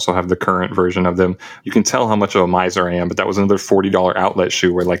 90s also have the current version of them. You can tell how much of a miser I am, but that was another $40 outlet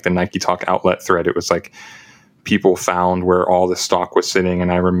shoe where like the Nike Talk outlet thread, it was like people found where all the stock was sitting.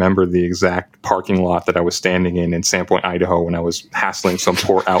 And I remember the exact parking lot that I was standing in Sandpoint, Idaho, when I was hassling some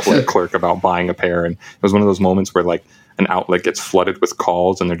poor outlet clerk about buying a pair. And it was one of those moments where like an outlet gets flooded with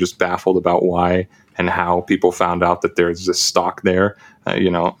calls and they're just baffled about why and how people found out that there's this stock there.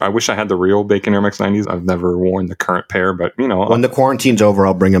 I wish I had the real Bacon Air Max 90s. I've never worn the current pair, but when the quarantine's over,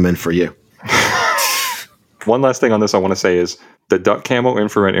 I'll bring them in for you. One last thing on this I want to say is the Duck Camo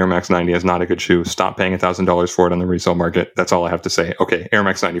Infrared Air Max 90 is not a good shoe. Stop paying $1,000 for it on the resale market. That's all I have to say. Okay, Air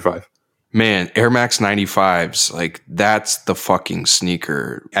Max 95. Man, Air Max 95s, like that's the fucking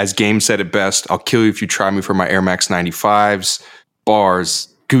sneaker. As Game said it best, I'll kill you if you try me for my Air Max 95s. Bars.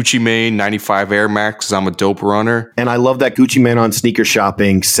 Gucci Mane 95 Air Max, 'cause I'm a dope runner. And I love that Gucci Mane on Sneaker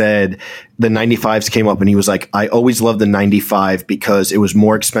Shopping said the 95s came up and he was like, I always loved the 95 because it was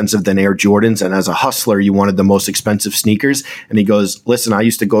more expensive than Air Jordans. And as a hustler, you wanted the most expensive sneakers. And he goes, listen, I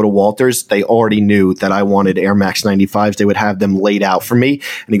used to go to Walters. They already knew that I wanted Air Max 95s. They would have them laid out for me.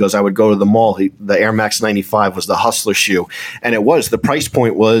 And he goes, I would go to the mall. The Air Max 95 was the hustler shoe. And it was. The price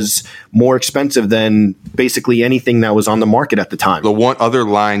point was more expensive than basically anything that was on the market at the time. The one other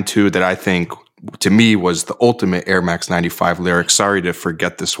line, too, that I think to me was the ultimate Air Max 95 lyric, sorry to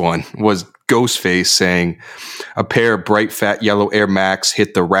forget this one, was Ghostface saying, a pair of bright fat yellow Air Max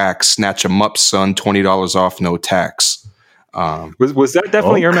hit the rack, snatch 'em up, son, $20 off, no tax. Was that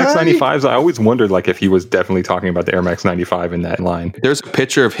definitely Air Max 95s? I always wondered like if he was definitely talking about the Air Max 95 in that line. There's a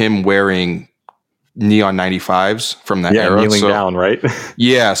picture of him wearing neon 95s from that era. Kneeling down, right?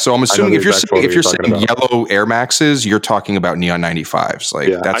 Yeah, so I'm assuming if you're saying yellow Air Maxes, you're talking about neon 95s. Like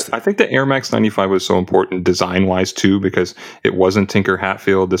I think the Air Max 95 was so important design wise too, because it wasn't Tinker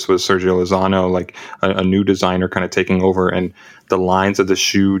Hatfield. This was Sergio Lozano, like a new designer kind of taking over, and the lines of the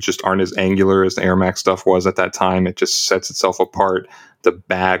shoe just aren't as angular as the Air Max stuff was at that time. It just sets itself apart. The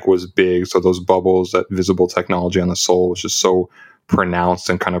bag was big, so those bubbles, that visible technology on the sole was just so pronounced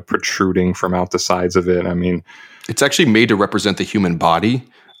and kind of protruding from out the sides of it. I mean, it's actually made to represent the human body.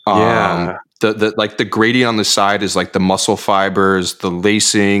 The gradient on the side is like the muscle fibers. The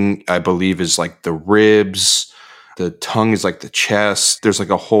lacing, I believe, is like the ribs. The tongue is like the chest. There's like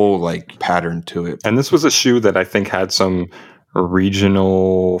a whole like pattern to it. And this was a shoe that I think had some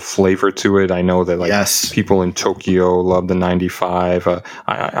regional flavor to it. I know that people in Tokyo love the 95.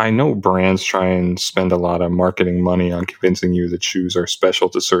 I know brands try and spend a lot of marketing money on convincing you that shoes are special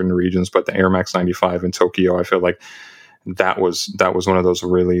to certain regions, but the Air Max 95 in Tokyo, I feel like that was one of those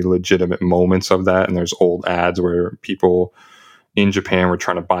really legitimate moments of that. And there's old ads where people in Japan were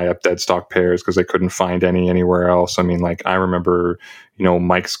trying to buy up dead stock pairs because they couldn't find any anywhere else. I mean, like I remember,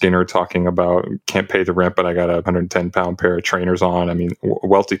 Mike Skinner talking about can't pay the rent, but I got a 110-pound pair of trainers on. I mean,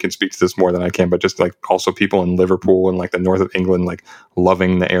 Welty can speak to this more than I can, but just like also people in Liverpool and like the north of England, like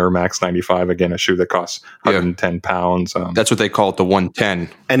loving the Air Max 95, again, a shoe that costs 110 pounds. That's what they call it, the 110.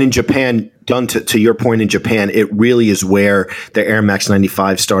 And in Japan, done to your point, in Japan, it really is where the Air Max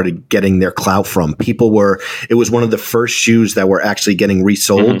 95 started getting their clout from. It was one of the first shoes that were actually getting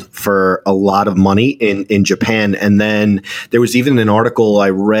resold for a lot of money in Japan. And then there was even an article I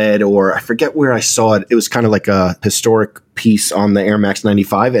read, or I forget where I saw it. It was kind of like a historic piece on the Air Max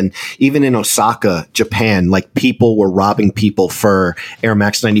 95. And even in Osaka, Japan, like people were robbing people for Air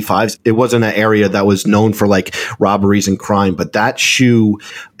Max 95s. It wasn't an area that was known for like robberies and crime, but that shoe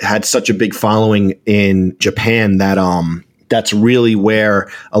had such a big following in Japan that that's really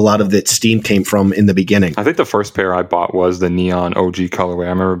where a lot of the steam came from in the beginning. I think the first pair I bought was the neon OG colorway. I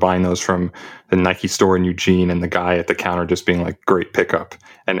remember buying those from the Nike store in Eugene, and the guy at the counter just being like, great pickup.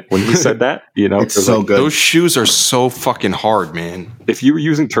 And when he said that, it's so like, good. Those shoes are so fucking hard, man. If you were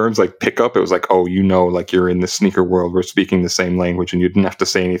using terms like pickup, it was like, like you're in the sneaker world. We're speaking the same language, and you didn't have to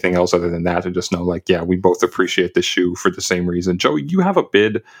say anything else other than that to just know like, yeah, we both appreciate the shoe for the same reason. Joe, you have a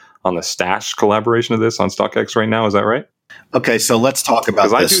bid on the Stash collaboration of this on StockX right now. Is that right? Okay, so let's talk about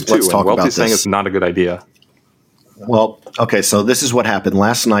this. I do too, let's talk about Welty's this. saying it's not a good idea. Well, okay, so this is what happened.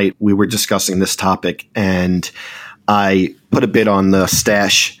 Last night we were discussing this topic, and I put a bid on the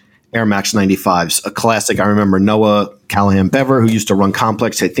Stash Air Max 95s, a classic. I remember Noah Callahan Bever, who used to run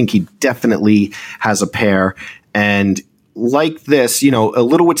Complex. I think he definitely has a pair. And like this, a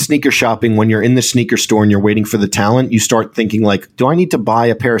little with sneaker shopping, when you're in the sneaker store and you're waiting for the talent, you start thinking like, do I need to buy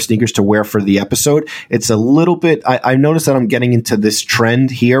a pair of sneakers to wear for the episode? It's a little bit, I've noticed that I'm getting into this trend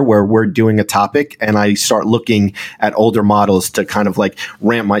here where we're doing a topic and I start looking at older models to kind of like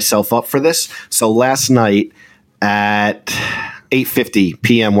ramp myself up for this. So last night at 8:50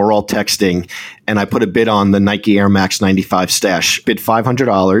 p.m. we're all texting and I put a bid on the Nike Air Max 95 stash, bid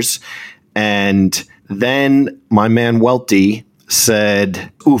 $500. And then my man Welty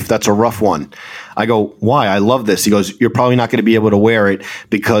said, oof, that's a rough one. I go, why? I love this. He goes, you're probably not going to be able to wear it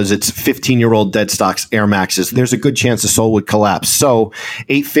because it's 15-year-old dead stocks Air Maxes. There's a good chance the sole would collapse. So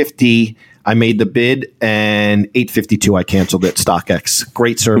 850, I made the bid, and 852, I canceled it. StockX.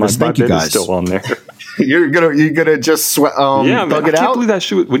 Great service. Thank you guys. Still on there. You're gonna just thug it out. I can't believe that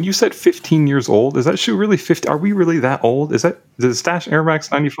shoe. When you said 15 years old, is that shoe really 50? Are we really that old? Did the Stash Air Max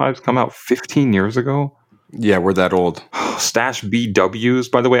 95s come out 15 years ago? Yeah, we're that old. Stash BWs,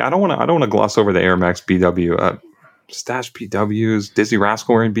 by the way. I don't want to gloss over the Air Max BW. Stash BWs. Dizzy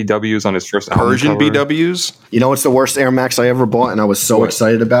Rascal wearing BWs on his first Persian album cover. BWs. You know what's the worst Air Max I ever bought, and I was so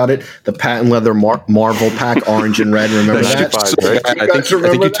excited about it? The patent leather Marvel pack, orange and red. Remember that? Right? I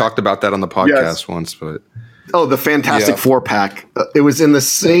think you talked about that on the podcast once, but the Fantastic Four pack. It was in the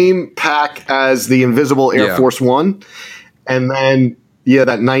same pack as the Invisible Air Force One, and then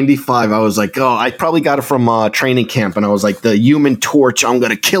that 95. I was like, I probably got it from training camp, and I was like, the Human Torch. I'm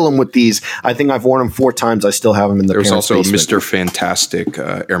gonna kill him with these. I think I've worn them 4 times. I still have them in the. There was also basement. Mr. Fantastic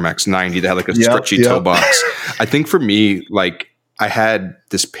Air Max 90 that had like a stretchy toe box. I think for me, like I had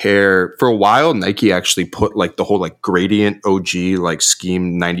this pair for a while. Nike actually put like the whole like gradient OG like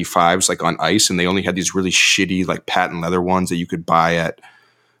scheme 95s like on ice, and they only had these really shitty like patent leather ones that you could buy at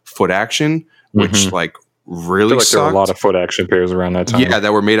Foot Action, which like really sucked. There were a lot of Foot Action pairs around that time. Yeah,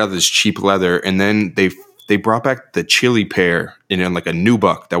 that were made out of this cheap leather, and then they brought back the Chili pair in like a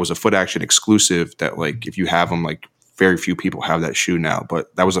nubuck that was a Foot Action exclusive. That like if you have them, like very few people have that shoe now,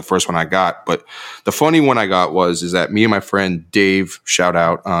 but that was the first one I got. But the funny one I got is that me and my friend Dave, shout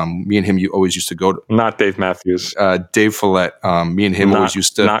out, me and him always used to go to, not Dave Matthews, Dave Follett. Me and him always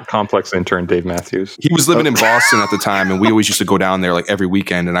used to, not Complex intern Dave Matthews. He was living in Boston at the time, and we always used to go down there like every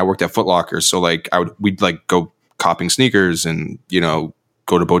weekend. And I worked at Foot Locker, so like we'd like go copping sneakers and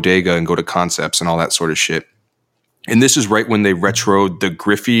go to Bodega and go to Concepts and all that sort of shit. And this is right when they retroed the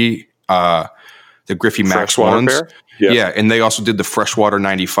Griffey Max ones. Yeah, and they also did the Freshwater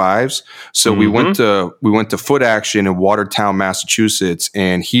 95s. So we went to Foot Action in Watertown, Massachusetts,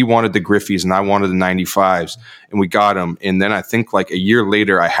 and he wanted the Griffeys and I wanted the 95s, and we got them. And then I think like a year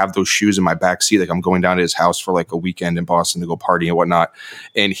later, I have those shoes in my back seat. Like I'm going down to his house for like a weekend in Boston to go party and whatnot.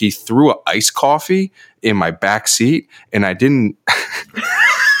 And he threw an iced coffee in my back seat, and I didn't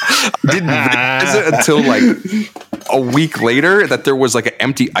realize it until like a week later that there was like an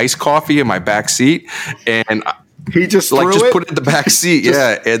empty iced coffee in my back seat, and he just put it in the back seat.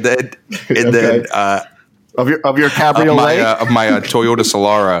 And then of your cabriolet of my Toyota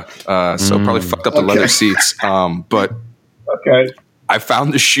Solara. So probably fucked up the leather seats. But I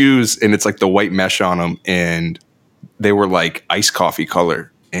found the shoes, and it's like the white mesh on them, and they were like iced coffee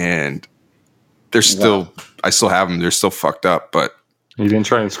color, and they're still I still have them. They're still fucked up, but. You didn't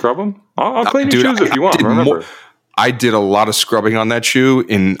try and scrub them? I'll clean your shoes if you want. Remember. I did a lot of scrubbing on that shoe,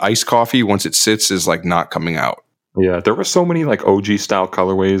 and iced coffee, once it sits, is like not coming out. Yeah, there were so many like OG style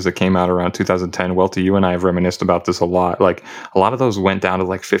colorways that came out around 2010. Welty, you and I have reminisced about this a lot. Like a lot of those went down to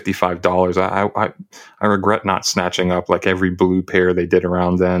like $55. I regret not snatching up like every blue pair they did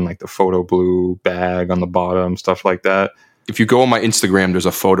around then, like the photo blue bag on the bottom, stuff like that. If you go on my Instagram, there's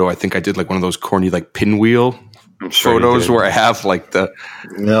a photo. I think I did like one of those corny like pinwheel photos where I have like the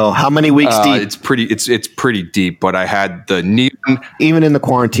how many weeks deep? It's pretty deep, but I had the neon. Even in the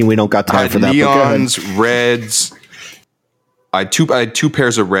quarantine, we don't got time for that. Neons, reds. I had two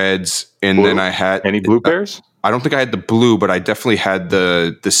pairs of reds, and blue? Then I had any blue pairs. I don't think I had the blue, but I definitely had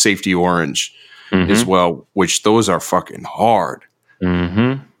the safety orange as well, which those are fucking hard.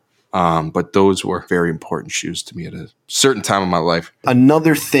 But those were very important shoes to me at a certain time in my life.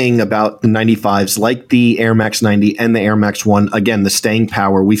 Another thing about the 95s, like the Air Max 90 and the Air Max 1, again, the staying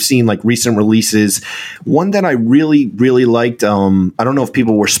power. We've seen like recent releases. One that I really, really liked, I don't know if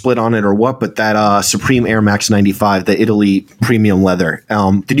people were split on it or what, but that Supreme Air Max 95, the Italy premium leather.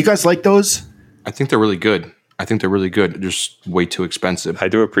 Did you guys like those? I think they're really good. I think they're really good. They're just way too expensive. I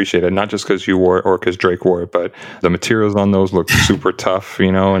do appreciate it, not just because you wore it or because Drake wore it, but the materials on those look super tough,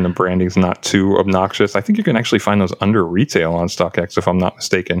 and the branding's not too obnoxious. I think you can actually find those under retail on StockX, if I'm not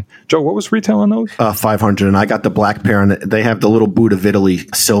mistaken. Joe, what was retail on those? $500, and I got the black pair, and they have the little Boot of Italy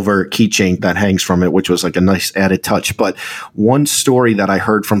silver keychain that hangs from it, which was like a nice added touch. But one story that I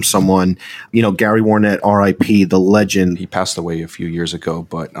heard from someone, Gary Warnett, R.I.P., the legend. He passed away a few years ago,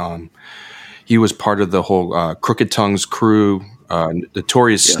 but he was part of the whole Crooked Tongues crew,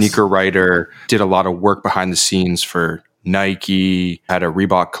 notorious sneaker writer, did a lot of work behind the scenes for Nike, had a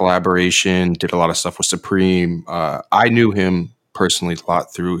Reebok collaboration, did a lot of stuff with Supreme. I knew him personally a lot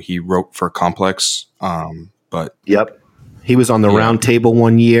he wrote for Complex. Yep. He was on the round table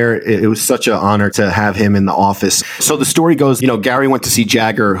one year. It was such an honor to have him in the office. So the story goes, Gary went to see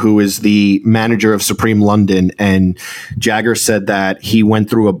Jagger, who is the manager of Supreme London. And Jagger said that he went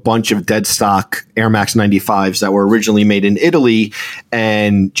through a bunch of dead stock Air Max 95s that were originally made in Italy.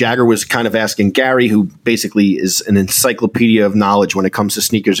 And Jagger was kind of asking Gary, who basically is an encyclopedia of knowledge when it comes to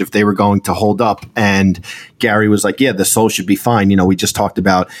sneakers, if they were going to hold up. And Gary was like, yeah, the sole should be fine. We just talked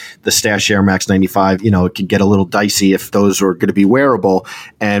about the Stash Air Max 95. It could get a little dicey if those were going to be wearable.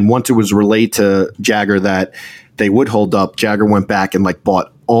 And once it was relayed to Jagger that they would hold up, Jagger went back and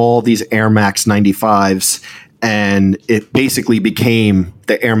bought all these Air Max 95s, and it basically became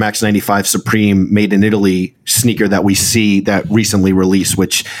the Air Max 95 Supreme made in Italy sneaker that we see that recently released,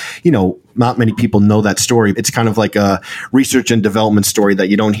 which, not many people know that story. It's kind of like a research and development story that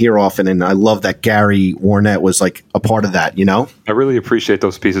you don't hear often. And I love that Gary Warnett was a part of that, I really appreciate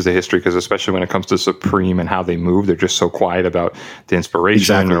those pieces of history because especially when it comes to Supreme and how they move, they're just so quiet about the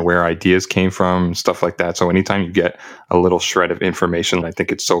inspiration or where ideas came from, stuff like that. So anytime you get a little shred of information, I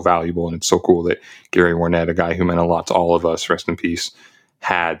think it's so valuable, and it's so cool that Gary Warnett, a guy who meant a lot to all of us, rest in peace,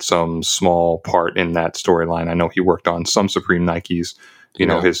 had some small part in that storyline. I know he worked on some Supreme Nikes.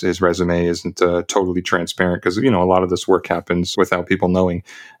 His resume isn't totally transparent because, a lot of this work happens without people knowing.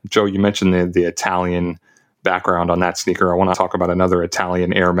 Joe, you mentioned the Italian background on that sneaker. I want to talk about another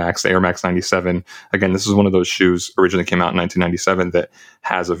Italian Air Max, the Air Max 97. Again, this is one of those shoes originally came out in 1997 that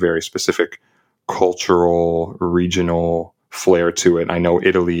has a very specific cultural, regional flair to it. I know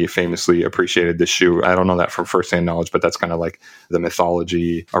Italy famously appreciated this shoe. I don't know that from firsthand knowledge, but that's kind of like the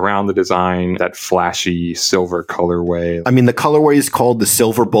mythology around the design, that flashy silver colorway. I mean, the colorway is called the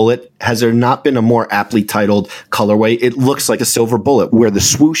Silver Bullet. Has there not been a more aptly titled colorway? It looks like a silver bullet where the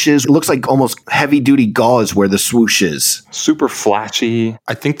swoosh is. It looks like almost heavy duty gauze where the swoosh is. Super flashy.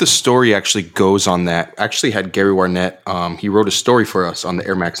 I think the story actually goes on that. Actually had Gary Warnett. He wrote a story for us on the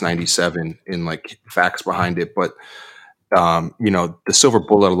Air Max 97 in facts behind it. But the Silver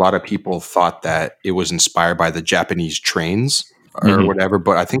Bullet, a lot of people thought that it was inspired by the Japanese trains or whatever.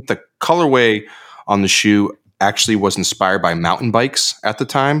 But I think the colorway on the shoe actually was inspired by mountain bikes at the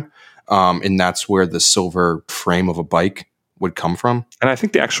time. And that's where the silver frame of a bike would come from. And I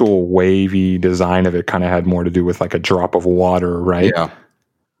think the actual wavy design of it kind of had more to do with a drop of water, right? Yeah.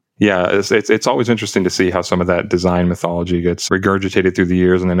 Yeah, it's always interesting to see how some of that design mythology gets regurgitated through the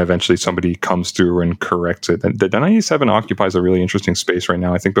years, and then eventually somebody comes through and corrects it. And the 97 occupies a really interesting space right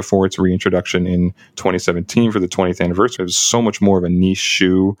now. I think before its reintroduction in 2017 for the 20th anniversary, it was so much more of a niche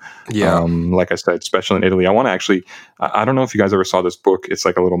shoe. Yeah. Like I said, special in Italy. I want to actually, I don't know if you guys ever saw this book. It's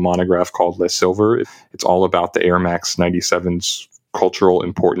like a little monograph called Le Silver. It's all about the Air Max 97's cultural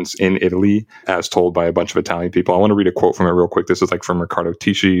importance in Italy as told by a bunch of Italian people. I want to read a quote from it real quick. This is from Riccardo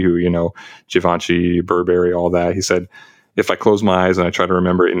Tisci, who, Givenchy, Burberry, all that. He said, "If I close my eyes and I try to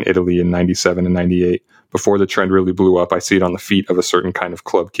remember in Italy in 97 and 98, before the trend really blew up, I see it on the feet of a certain kind of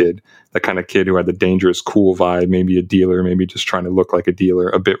club kid, that kind of kid who had the dangerous, cool vibe, maybe a dealer, maybe just trying to look like a dealer,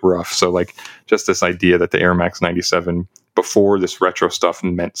 a bit rough." So just this idea that the Air Max 97 before this retro stuff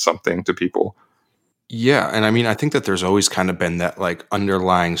meant something to people. Yeah, and I mean, I think that there's always kind of been that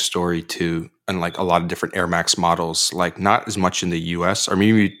underlying story too, and a lot of different Air Max models, not as much in the US, or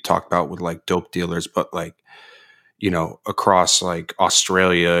maybe we talked about with dope dealers, but across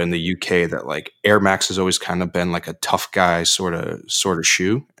Australia and the UK, that Air Max has always kind of been a tough guy sort of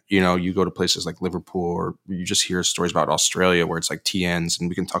shoe. You go to places like Liverpool, or you just hear stories about Australia where it's TNs, and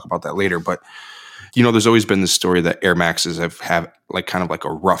we can talk about that later, but there's always been this story that Air Maxes have kind of a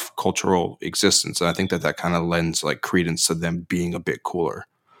rough cultural existence. And I think that kind of lends credence to them being a bit cooler.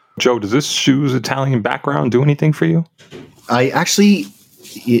 Joe, does this shoe's Italian background do anything for you? I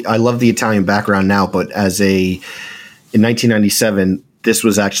love the Italian background now, but in 1997, this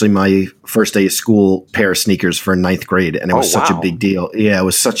was actually my first day of school pair of sneakers for ninth grade. And it was such a big deal. Yeah, it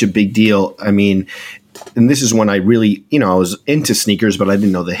was such a big deal. I mean, and this is when I really, I was into sneakers, but I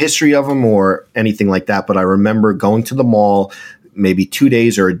didn't know the history of them or anything like that. But I remember going to the mall maybe 2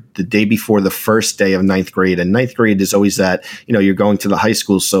 days or the day before the first day of ninth grade. And ninth grade is always that, you're going to the high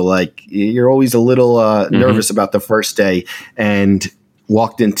school. So like you're always a little nervous about the first day, and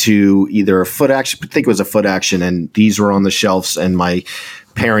walked into either a Foot Action, I think it was a Foot Action, and these were on the shelves, and my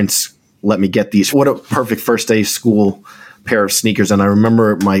parents let me get these. What a perfect first day of school pair of sneakers. And I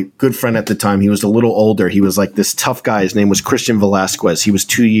remember my good friend at the time, he was a little older. He was like this tough guy. His name was Christian Velasquez. He was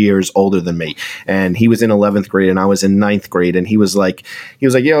 2 years older than me. And he was in 11th grade and I was in 9th grade. And he was like,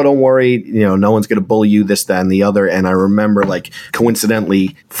 yo, don't worry. No one's going to bully you, this, that, and the other. And I remember like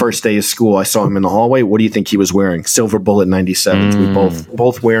coincidentally, first day of school, I saw him in the hallway. What do you think he was wearing? Silver Bullet 97s. We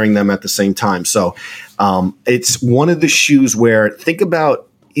both wearing them at the same time. So it's one of the shoes where think about,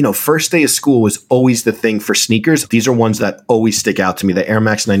 first day of school was always the thing for sneakers. These are ones that always stick out to me. The Air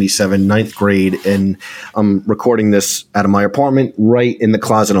Max 97, 9th grade. And I'm recording this out of my apartment right in the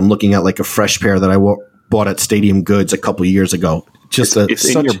closet. I'm looking at like a fresh pair that I bought at Stadium Goods a couple of years ago.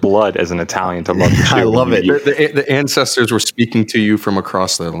 It's in your blood as an Italian to love the shoe. I love it. The ancestors were speaking to you from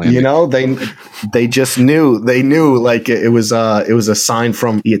across the Atlantic. They just knew. They knew like it was a sign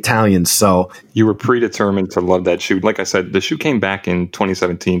from the Italians. So you were predetermined to love that shoe. Like I said, the shoe came back in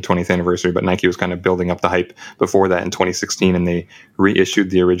 2017, 20th anniversary, but Nike was kind of building up the hype before that in 2016, and they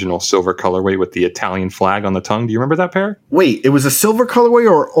reissued the original silver colorway with the Italian flag on the tongue. Do you remember that pair? Wait, it was a silver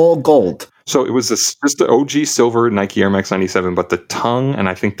colorway or all gold? So it was just the OG silver Nike Air Max 97, but the tongue and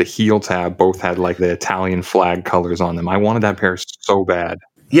I think the heel tab both had like the Italian flag colors on them. I wanted that pair so bad.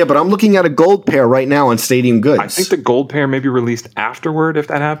 Yeah, but I'm looking at a gold pair right now on Stadium Goods. I think the gold pair maybe released afterward, if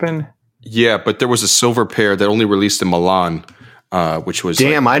that happened. Yeah, but there was a silver pair that only released in Milan, which was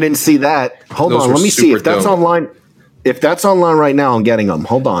damn. I didn't see that. Hold on, let me see if that's online. If that's online right now, I'm getting them.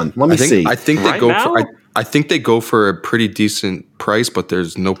 Hold on, let me see. I think they go for. I think they go for a pretty decent price, but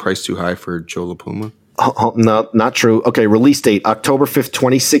there's no price too high for Joe LaPuma. Oh, no, not true. Okay, release date October 5th,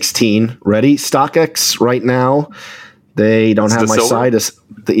 2016. Ready? StockX right now. They don't have my size.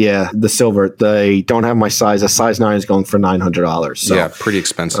 The silver. They don't have my size. A size 9 is going for $900. So, yeah, pretty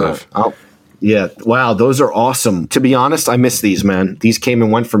expensive. Yeah. Wow, those are awesome. To be honest, I miss these, man. These came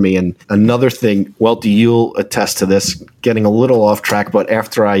and went for me. And another thing, Welty, you'll attest to this, getting a little off track, but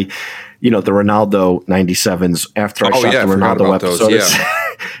after the Ronaldo 97s, after I shot the Ronaldo episode,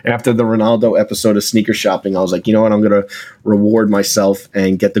 after the Ronaldo episode of Sneaker Shopping, I was like, you know what, I'm going to reward myself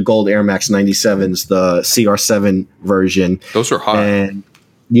and get the gold Air Max 97s, the CR7 version. Those are hot. And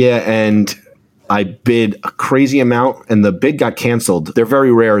I bid a crazy amount, and the bid got canceled. They're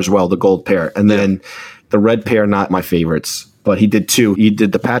very rare as well, the gold pair. And then the red pair, not my favorites. But he did two. He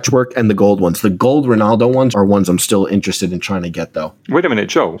did the patchwork and the gold ones. The gold Ronaldo ones are ones I'm still interested in trying to get, though. Wait a minute,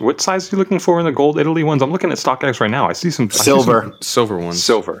 Joe. What size are you looking for in the gold Italy ones? I'm looking at StockX right now. I see some silver. Silver ones.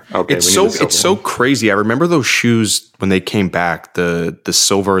 Silver. Okay. It's so crazy. I remember those shoes when they came back, the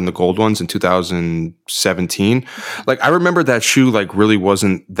silver and the gold ones in 2017. Like, I remember that shoe like really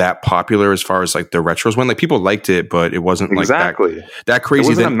wasn't that popular as far as like the retros went. Like, people liked it, but it wasn't like that crazy. It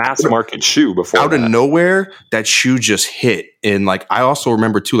wasn't a mass market shoe before. Out of nowhere, that shoe just hit. And like, I also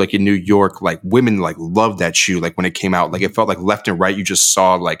remember too, like in New York, like women like loved that shoe. Like when it came out, like it felt like left and right, you just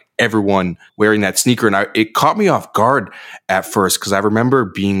saw like everyone wearing that sneaker. And it caught me off guard at first, because I remember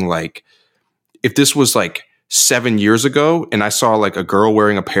being like, if this was like 7 years ago and I saw like a girl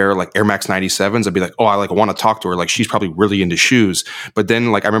wearing a pair of like Air Max 97s, I'd be like, oh, I want to talk to her. Like, she's probably really into shoes. But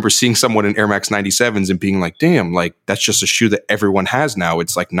then like, I remember seeing someone in Air Max 97s and being like, damn, like that's just a shoe that everyone has now.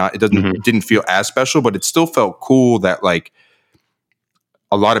 It's like it didn't feel as special, but it still felt cool that like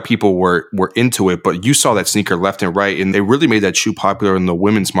a lot of people were into it. But you saw that sneaker left and right, and they really made that shoe popular in the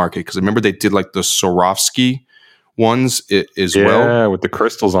women's market, because I remember they did like the Swarovski ones as well. Yeah, with the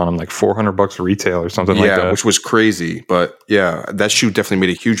crystals on them, like $400 retail or something like that. Yeah, which was crazy. But yeah, that shoe definitely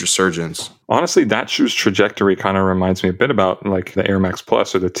made a huge resurgence. Honestly, that shoe's trajectory kind of reminds me a bit about like the Air Max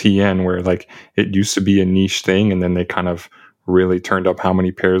Plus or the TN, where like it used to be a niche thing, and then they kind of really turned up how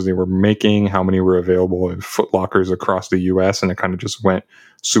many pairs they were making, how many were available in Foot Lockers across the US, and it kind of just went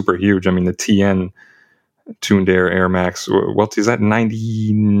super huge. I mean, the TN Tuned Air Max, Welty, is that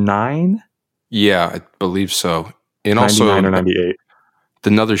 99? Yeah, I believe so. And 99 also or 98.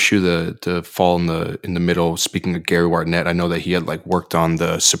 Another shoe to fall in the middle. Speaking of Gary Warnett, I know that he had like worked on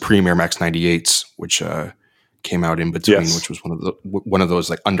the Supreme Air Max 98s, which came out in between, which was one of those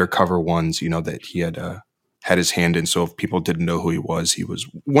like undercover ones, that he had his hand in. So if people didn't know who he was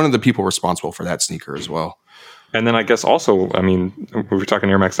one of the people responsible for that sneaker as well. And then I guess also, I mean, we were talking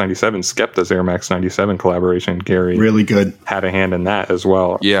Air Max 97, Skepta's Air Max 97 collaboration. Gary really good. Had a hand in that as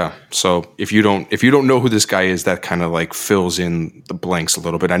well. Yeah. So if you don't know who this guy is, that kind of like fills in the blanks a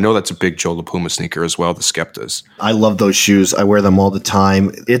little bit. I know that's a big Joe LaPuma sneaker as well, the Skeptas. I love those shoes. I wear them all the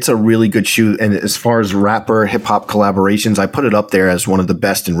time. It's a really good shoe. And as far as rapper hip hop collaborations, I put it up there as one of the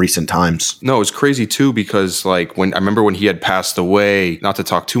best in recent times. No, it's crazy too, because like I remember when he had passed away, not to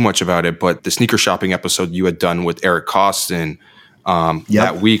talk too much about it, but the sneaker shopping episode you had done with Eric Costin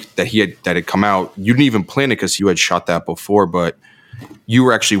that week that had come out, you didn't even plan it because you had shot that before, but you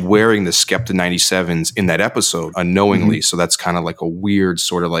were actually wearing the Skepta 97s in that episode unknowingly. Mm-hmm. So that's kind of like a weird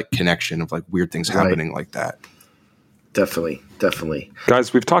sort of like connection of like weird things happening like that. Definitely.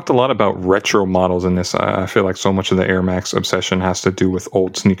 Guys, we've talked a lot about retro models in this. I feel like so much of the Air Max obsession has to do with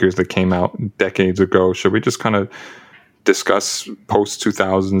old sneakers that came out decades ago. Should we just kind of discuss post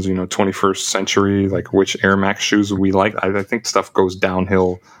 2000s, 21st century, like which Air Max shoes we like? I think stuff goes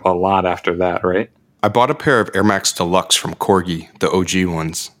downhill a lot after that, right? I bought a pair of Air Max Deluxe from Corgi, the OG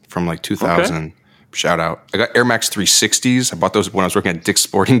ones from like 2000. Okay. Shout out. I got Air Max 360s. I bought those when I was working at Dick's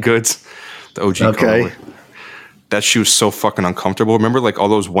Sporting Goods, the OG colorway. That shoe is so fucking uncomfortable. Remember like all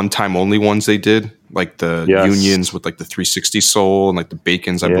those one-time only ones they did? Like the Unions with like the 360 sole and like the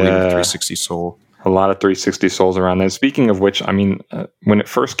Bacons, I believe, with 360 sole. A lot of 360 soles around there. Speaking of which, I mean, when it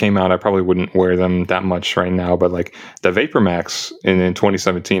first came out, I probably wouldn't wear them that much right now. But like the Vapor Max in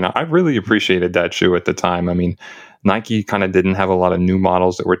 2017, I really appreciated that shoe at the time. I mean, Nike kind of didn't have a lot of new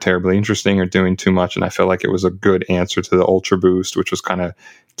models that were terribly interesting or doing too much. And I felt like it was a good answer to the Ultra Boost, which was kind of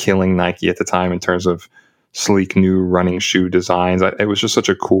killing Nike at the time in terms of sleek new running shoe designs. It was just such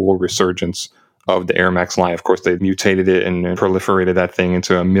a cool resurgence of the Air Max line. Of course, they mutated it and proliferated that thing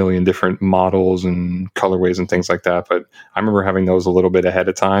into a million different models and colorways and things like that. But I remember having those a little bit ahead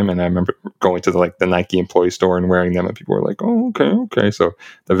of time, and I remember going to the Nike employee store and wearing them, and people were like, "Oh, okay." So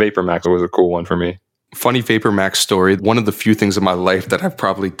the Vapor Max was a cool one for me. Funny Vapor Max story. One of the few things in my life that I've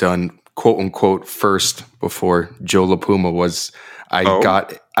probably done quote unquote first before Joe LaPuma was I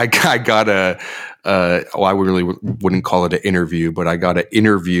got a I really wouldn't call it an interview, but I got an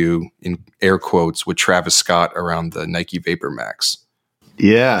interview in air quotes with Travis Scott around the Nike Vapor Max.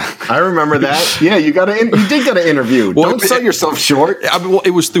 Yeah, I remember that. Yeah, you did get an interview. Well, don't sell yourself short.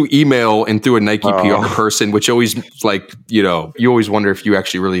 It was through email and through a Nike PR person, which always you always wonder if you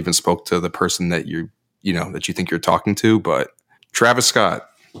actually really even spoke to the person that that you think you're talking to. But Travis Scott,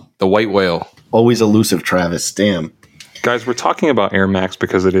 the white whale, always elusive. Travis, damn. Guys, we're talking about Air Max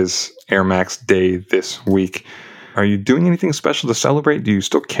because it is Air Max Day this week. Are you doing anything special to celebrate? Do you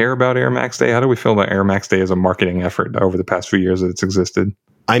still care about Air Max Day? How do we feel about Air Max Day as a marketing effort over the past few years that it's existed?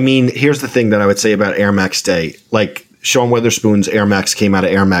 I mean, here's the thing that I would say about Air Max Day. Like, Sean Weatherspoon's Air Max came out of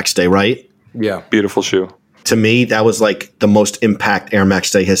Air Max Day, right? Yeah. Beautiful shoe. To me, that was like the most impact Air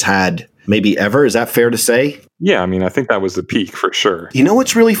Max Day has had maybe ever. Is that fair to say? Yeah, I mean, I think that was the peak for sure. You know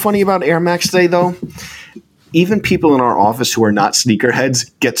what's really funny about Air Max Day, though? Even people in our office who are not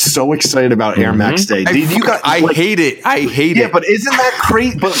sneakerheads get so excited about Air Max Day. I hate it. Yeah, but isn't that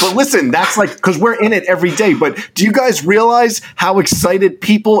crazy? But listen, that's like, because we're in it every day. But do you guys realize how excited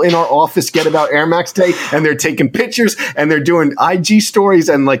people in our office get about Air Max Day? And they're taking pictures and they're doing IG stories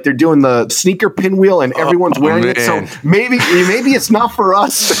and like they're doing the sneaker pinwheel and everyone's wearing it. So maybe it's not for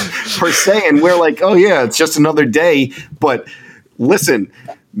us per se. And we're like, oh yeah, it's just another day. But listen,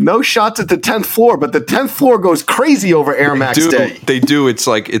 no shots at the 10th floor, but the 10th floor goes crazy over Air Max Day. They do. It's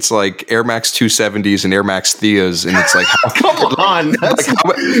like Air Max 270s and Air Max Theas, and it's like, come on.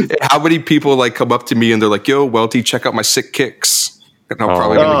 How many people like come up to me and they're like, "Yo, Welty, check out my sick kicks." And I'm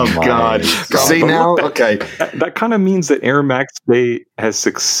probably God. See now? Okay. That kind of means that Air Max Day has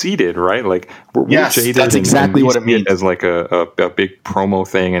succeeded, right? Like, we're jaded. That's exactly what it means. As like a big promo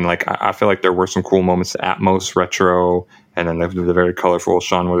thing. And like, I feel like there were some cool moments. Atmos Retro, and then the very colorful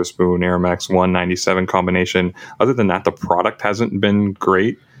Sean Weatherspoon Air Max 197 combination. Other than that, the product hasn't been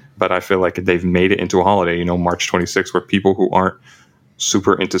great, but I feel like they've made it into a holiday, March 26th, where people who aren't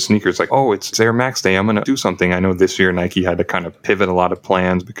super into sneakers, like, oh, it's Air Max Day, I'm going to do something. I know this year Nike had to kind of pivot a lot of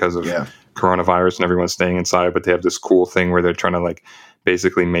plans because of coronavirus and everyone staying inside, but they have this cool thing where they're trying to like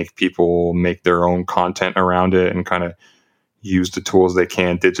basically make people make their own content around it and kind of use the tools they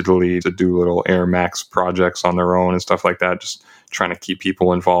can digitally to do little Air Max projects on their own and stuff like that, just trying to keep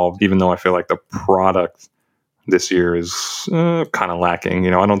people involved, even though I feel like the product this year is kind of lacking.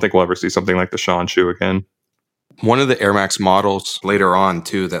 I don't think we'll ever see something like the Sean shoe again. One of the Air Max models later on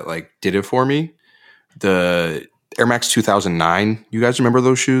too that like did it for me, the Air Max 2009. You guys remember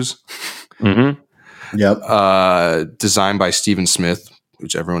those shoes? Mm-hmm. Yep. Designed by Steven Smith,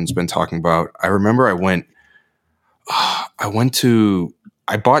 which everyone's been talking about. I remember I went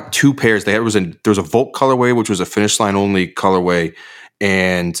I bought 2 pairs. There was a Volt colorway, which was a Finish Line only colorway,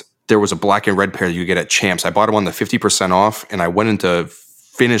 and there was a black and red pair that you get at Champs. I bought them on the 50% off, and I went into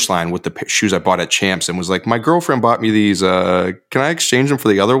Finish Line with the shoes I bought at Champs and was like, my girlfriend bought me these. Can I exchange them for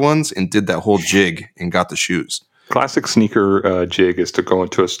the other ones? And did that whole jig and got the shoes. Classic sneaker jig is to go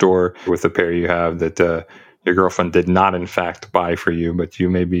into a store with a pair you have that your girlfriend did not, in fact, buy for you, but you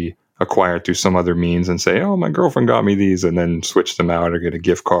maybe acquired through some other means and say, oh, my girlfriend got me these, and then switch them out or get a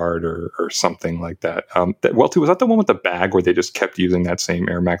gift card or something like that. Welty, was that the one with the bag where they just kept using that same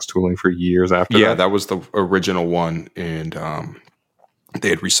Air Max tooling for years after that? Yeah, that was the original one, and they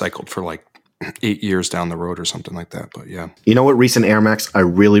had recycled for like 8 years down the road or something like that, but yeah. You know what recent Air Max I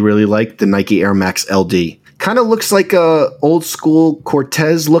really, really like? The Nike Air Max LD. Kind of looks like a old school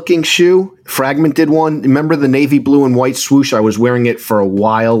Cortez looking shoe. Fragment did one. Remember the navy blue and white swoosh? I was wearing it for a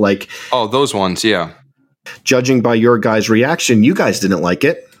while. Oh, those ones, yeah. Judging by your guys' reaction, you guys didn't like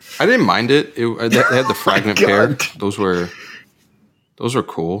it. I didn't mind it. They had the Fragment pair. Those were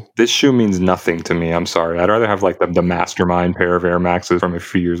cool. This shoe means nothing to me. I'm sorry. I'd rather have like the Mastermind pair of Air Maxes from a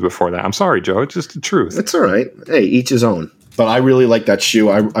few years before that. I'm sorry, Joe. It's just the truth. It's all right. Hey, each his own. But I really like that shoe.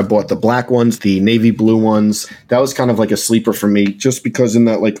 I bought the black ones, the navy blue ones. That was kind of like a sleeper for me, just because in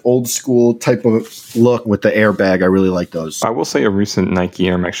that like old school type of look with the airbag, I really like those. I will say a recent Nike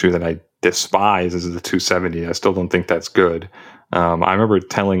Air Max shoe that I despise is the 270. I still don't think that's good. I remember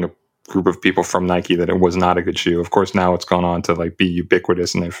telling a group of people from Nike that it was not a good shoe. Of course, now it's gone on to like be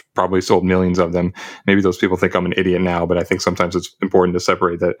ubiquitous, and they've probably sold millions of them. Maybe those people think I'm an idiot now, but I think sometimes it's important to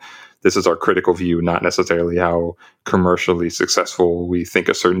separate that this is our critical view, not necessarily how commercially successful we think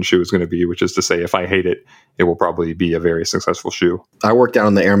a certain shoe is going to be, which is to say, if I hate it, it will probably be a very successful shoe. I worked out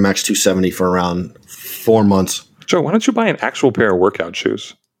on the Air Max 270 for around 4 months. Joe, why don't you buy an actual pair of workout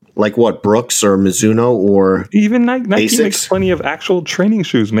shoes? Like what, Brooks or Mizuno or even Nike Asics? Makes plenty of actual training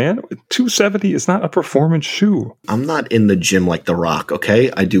shoes, man. 270 is not a performance shoe. I'm not in the gym like The Rock,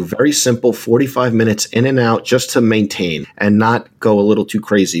 okay? I do very simple 45 minutes in and out just to maintain and not go a little too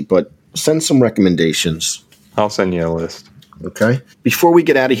crazy, but send some recommendations. I'll send you a list. Okay. Before we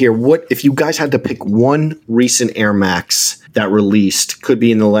get out of here, what if you guys had to pick one recent Air Max that released, could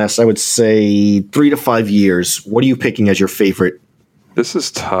be in the last, I would say, 3 to 5 years, what are you picking as your favorite? This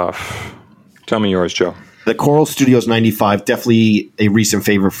is tough. Tell me yours, Joe. The Coral Studios 95, definitely a recent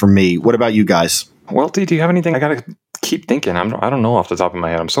favorite for me. What about you guys? Well, do you have anything? I got to keep thinking. I don't know off the top of my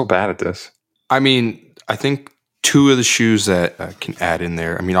head. I'm so bad at this. I mean, I think 2 of the shoes that can add in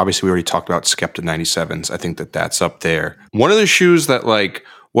there. I mean, obviously, we already talked about Skepta 97s. I think that's up there. One of the shoes that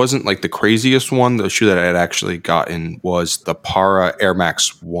wasn't like the craziest one, the shoe that I had actually gotten was the Para Air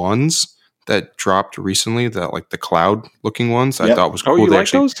Max 1s. That dropped recently, the cloud looking ones. Yep. I thought was cool. Oh, you like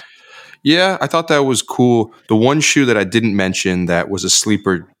those? Yeah, I thought that was cool. The one shoe that I didn't mention that was a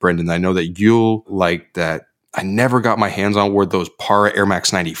sleeper, Brendan, I know that you'll like that I never got my hands on were those Para Air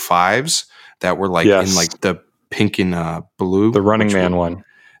Max 95s that were in the pink and blue. The Running Man one.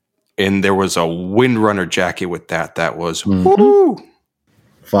 And there was a Windrunner jacket with that. That was woo!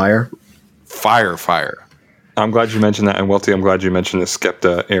 Fire. I'm glad you mentioned that. And Welty, I'm glad you mentioned the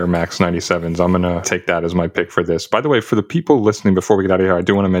Skepta Air Max 97s. I'm going to take that as my pick for this. By the way, for the people listening, before we get out of here, I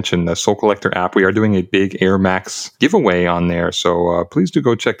do want to mention the Soul Collector app. We are doing a big Air Max giveaway on there. So please do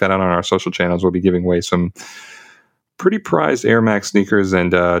go check that out on our social channels. We'll be giving away some pretty prized Air Max sneakers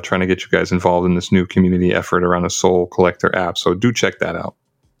and trying to get you guys involved in this new community effort around the Soul Collector app. So do check that out.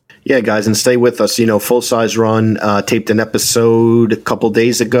 Yeah, guys, and stay with us. Full Size Run taped an episode a couple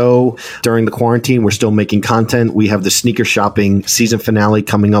days ago during the quarantine. We're still making content. We have the sneaker shopping season finale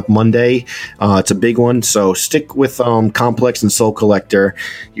coming up Monday. It's a big one, so stick with Complex and Soul Collector.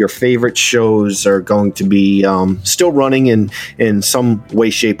 Your favorite shows are going to be still running in some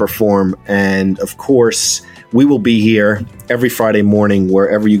way, shape, or form. And, of course, we will be here every Friday morning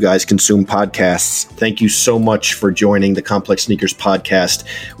wherever you guys consume podcasts. Thank you so much for joining the Complex Sneakers podcast.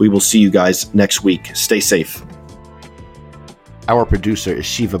 We will see you guys next week. Stay safe. Our producer is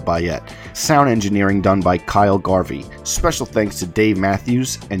Shiva Bayet. Sound engineering done by Kyle Garvey. Special thanks to Dave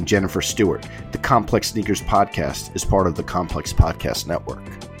Matthews and Jennifer Stewart. The Complex Sneakers podcast is part of the Complex Podcast Network.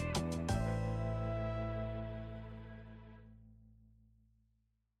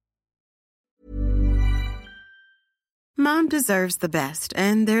 Mom deserves the best,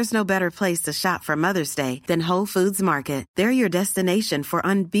 and there's no better place to shop for Mother's Day than Whole Foods Market. They're your destination for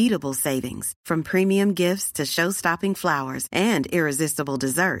unbeatable savings, from premium gifts to show-stopping flowers and irresistible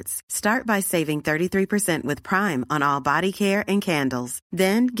desserts. Start by saving 33% with Prime on all body care and candles.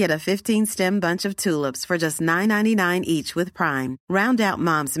 Then get a 15-stem bunch of tulips for just $9.99 each with Prime. Round out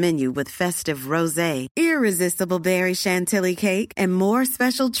Mom's menu with festive rosé, irresistible berry chantilly cake, and more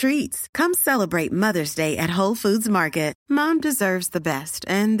special treats. Come celebrate Mother's Day at Whole Foods Market. Mom deserves the best,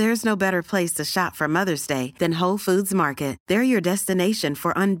 and there's no better place to shop for Mother's Day than Whole Foods Market. They're your destination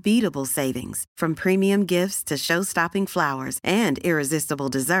for unbeatable savings, from premium gifts to show-stopping flowers and irresistible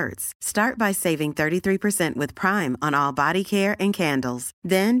desserts. Start by saving 33% with Prime on all body care and candles.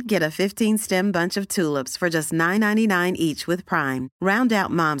 Then get a 15-stem bunch of tulips for just $9.99 each with Prime. Round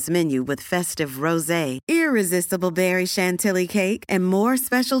out Mom's menu with festive rosé, irresistible berry chantilly cake, and more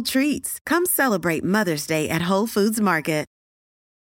special treats. Come celebrate Mother's Day at Whole Foods Market.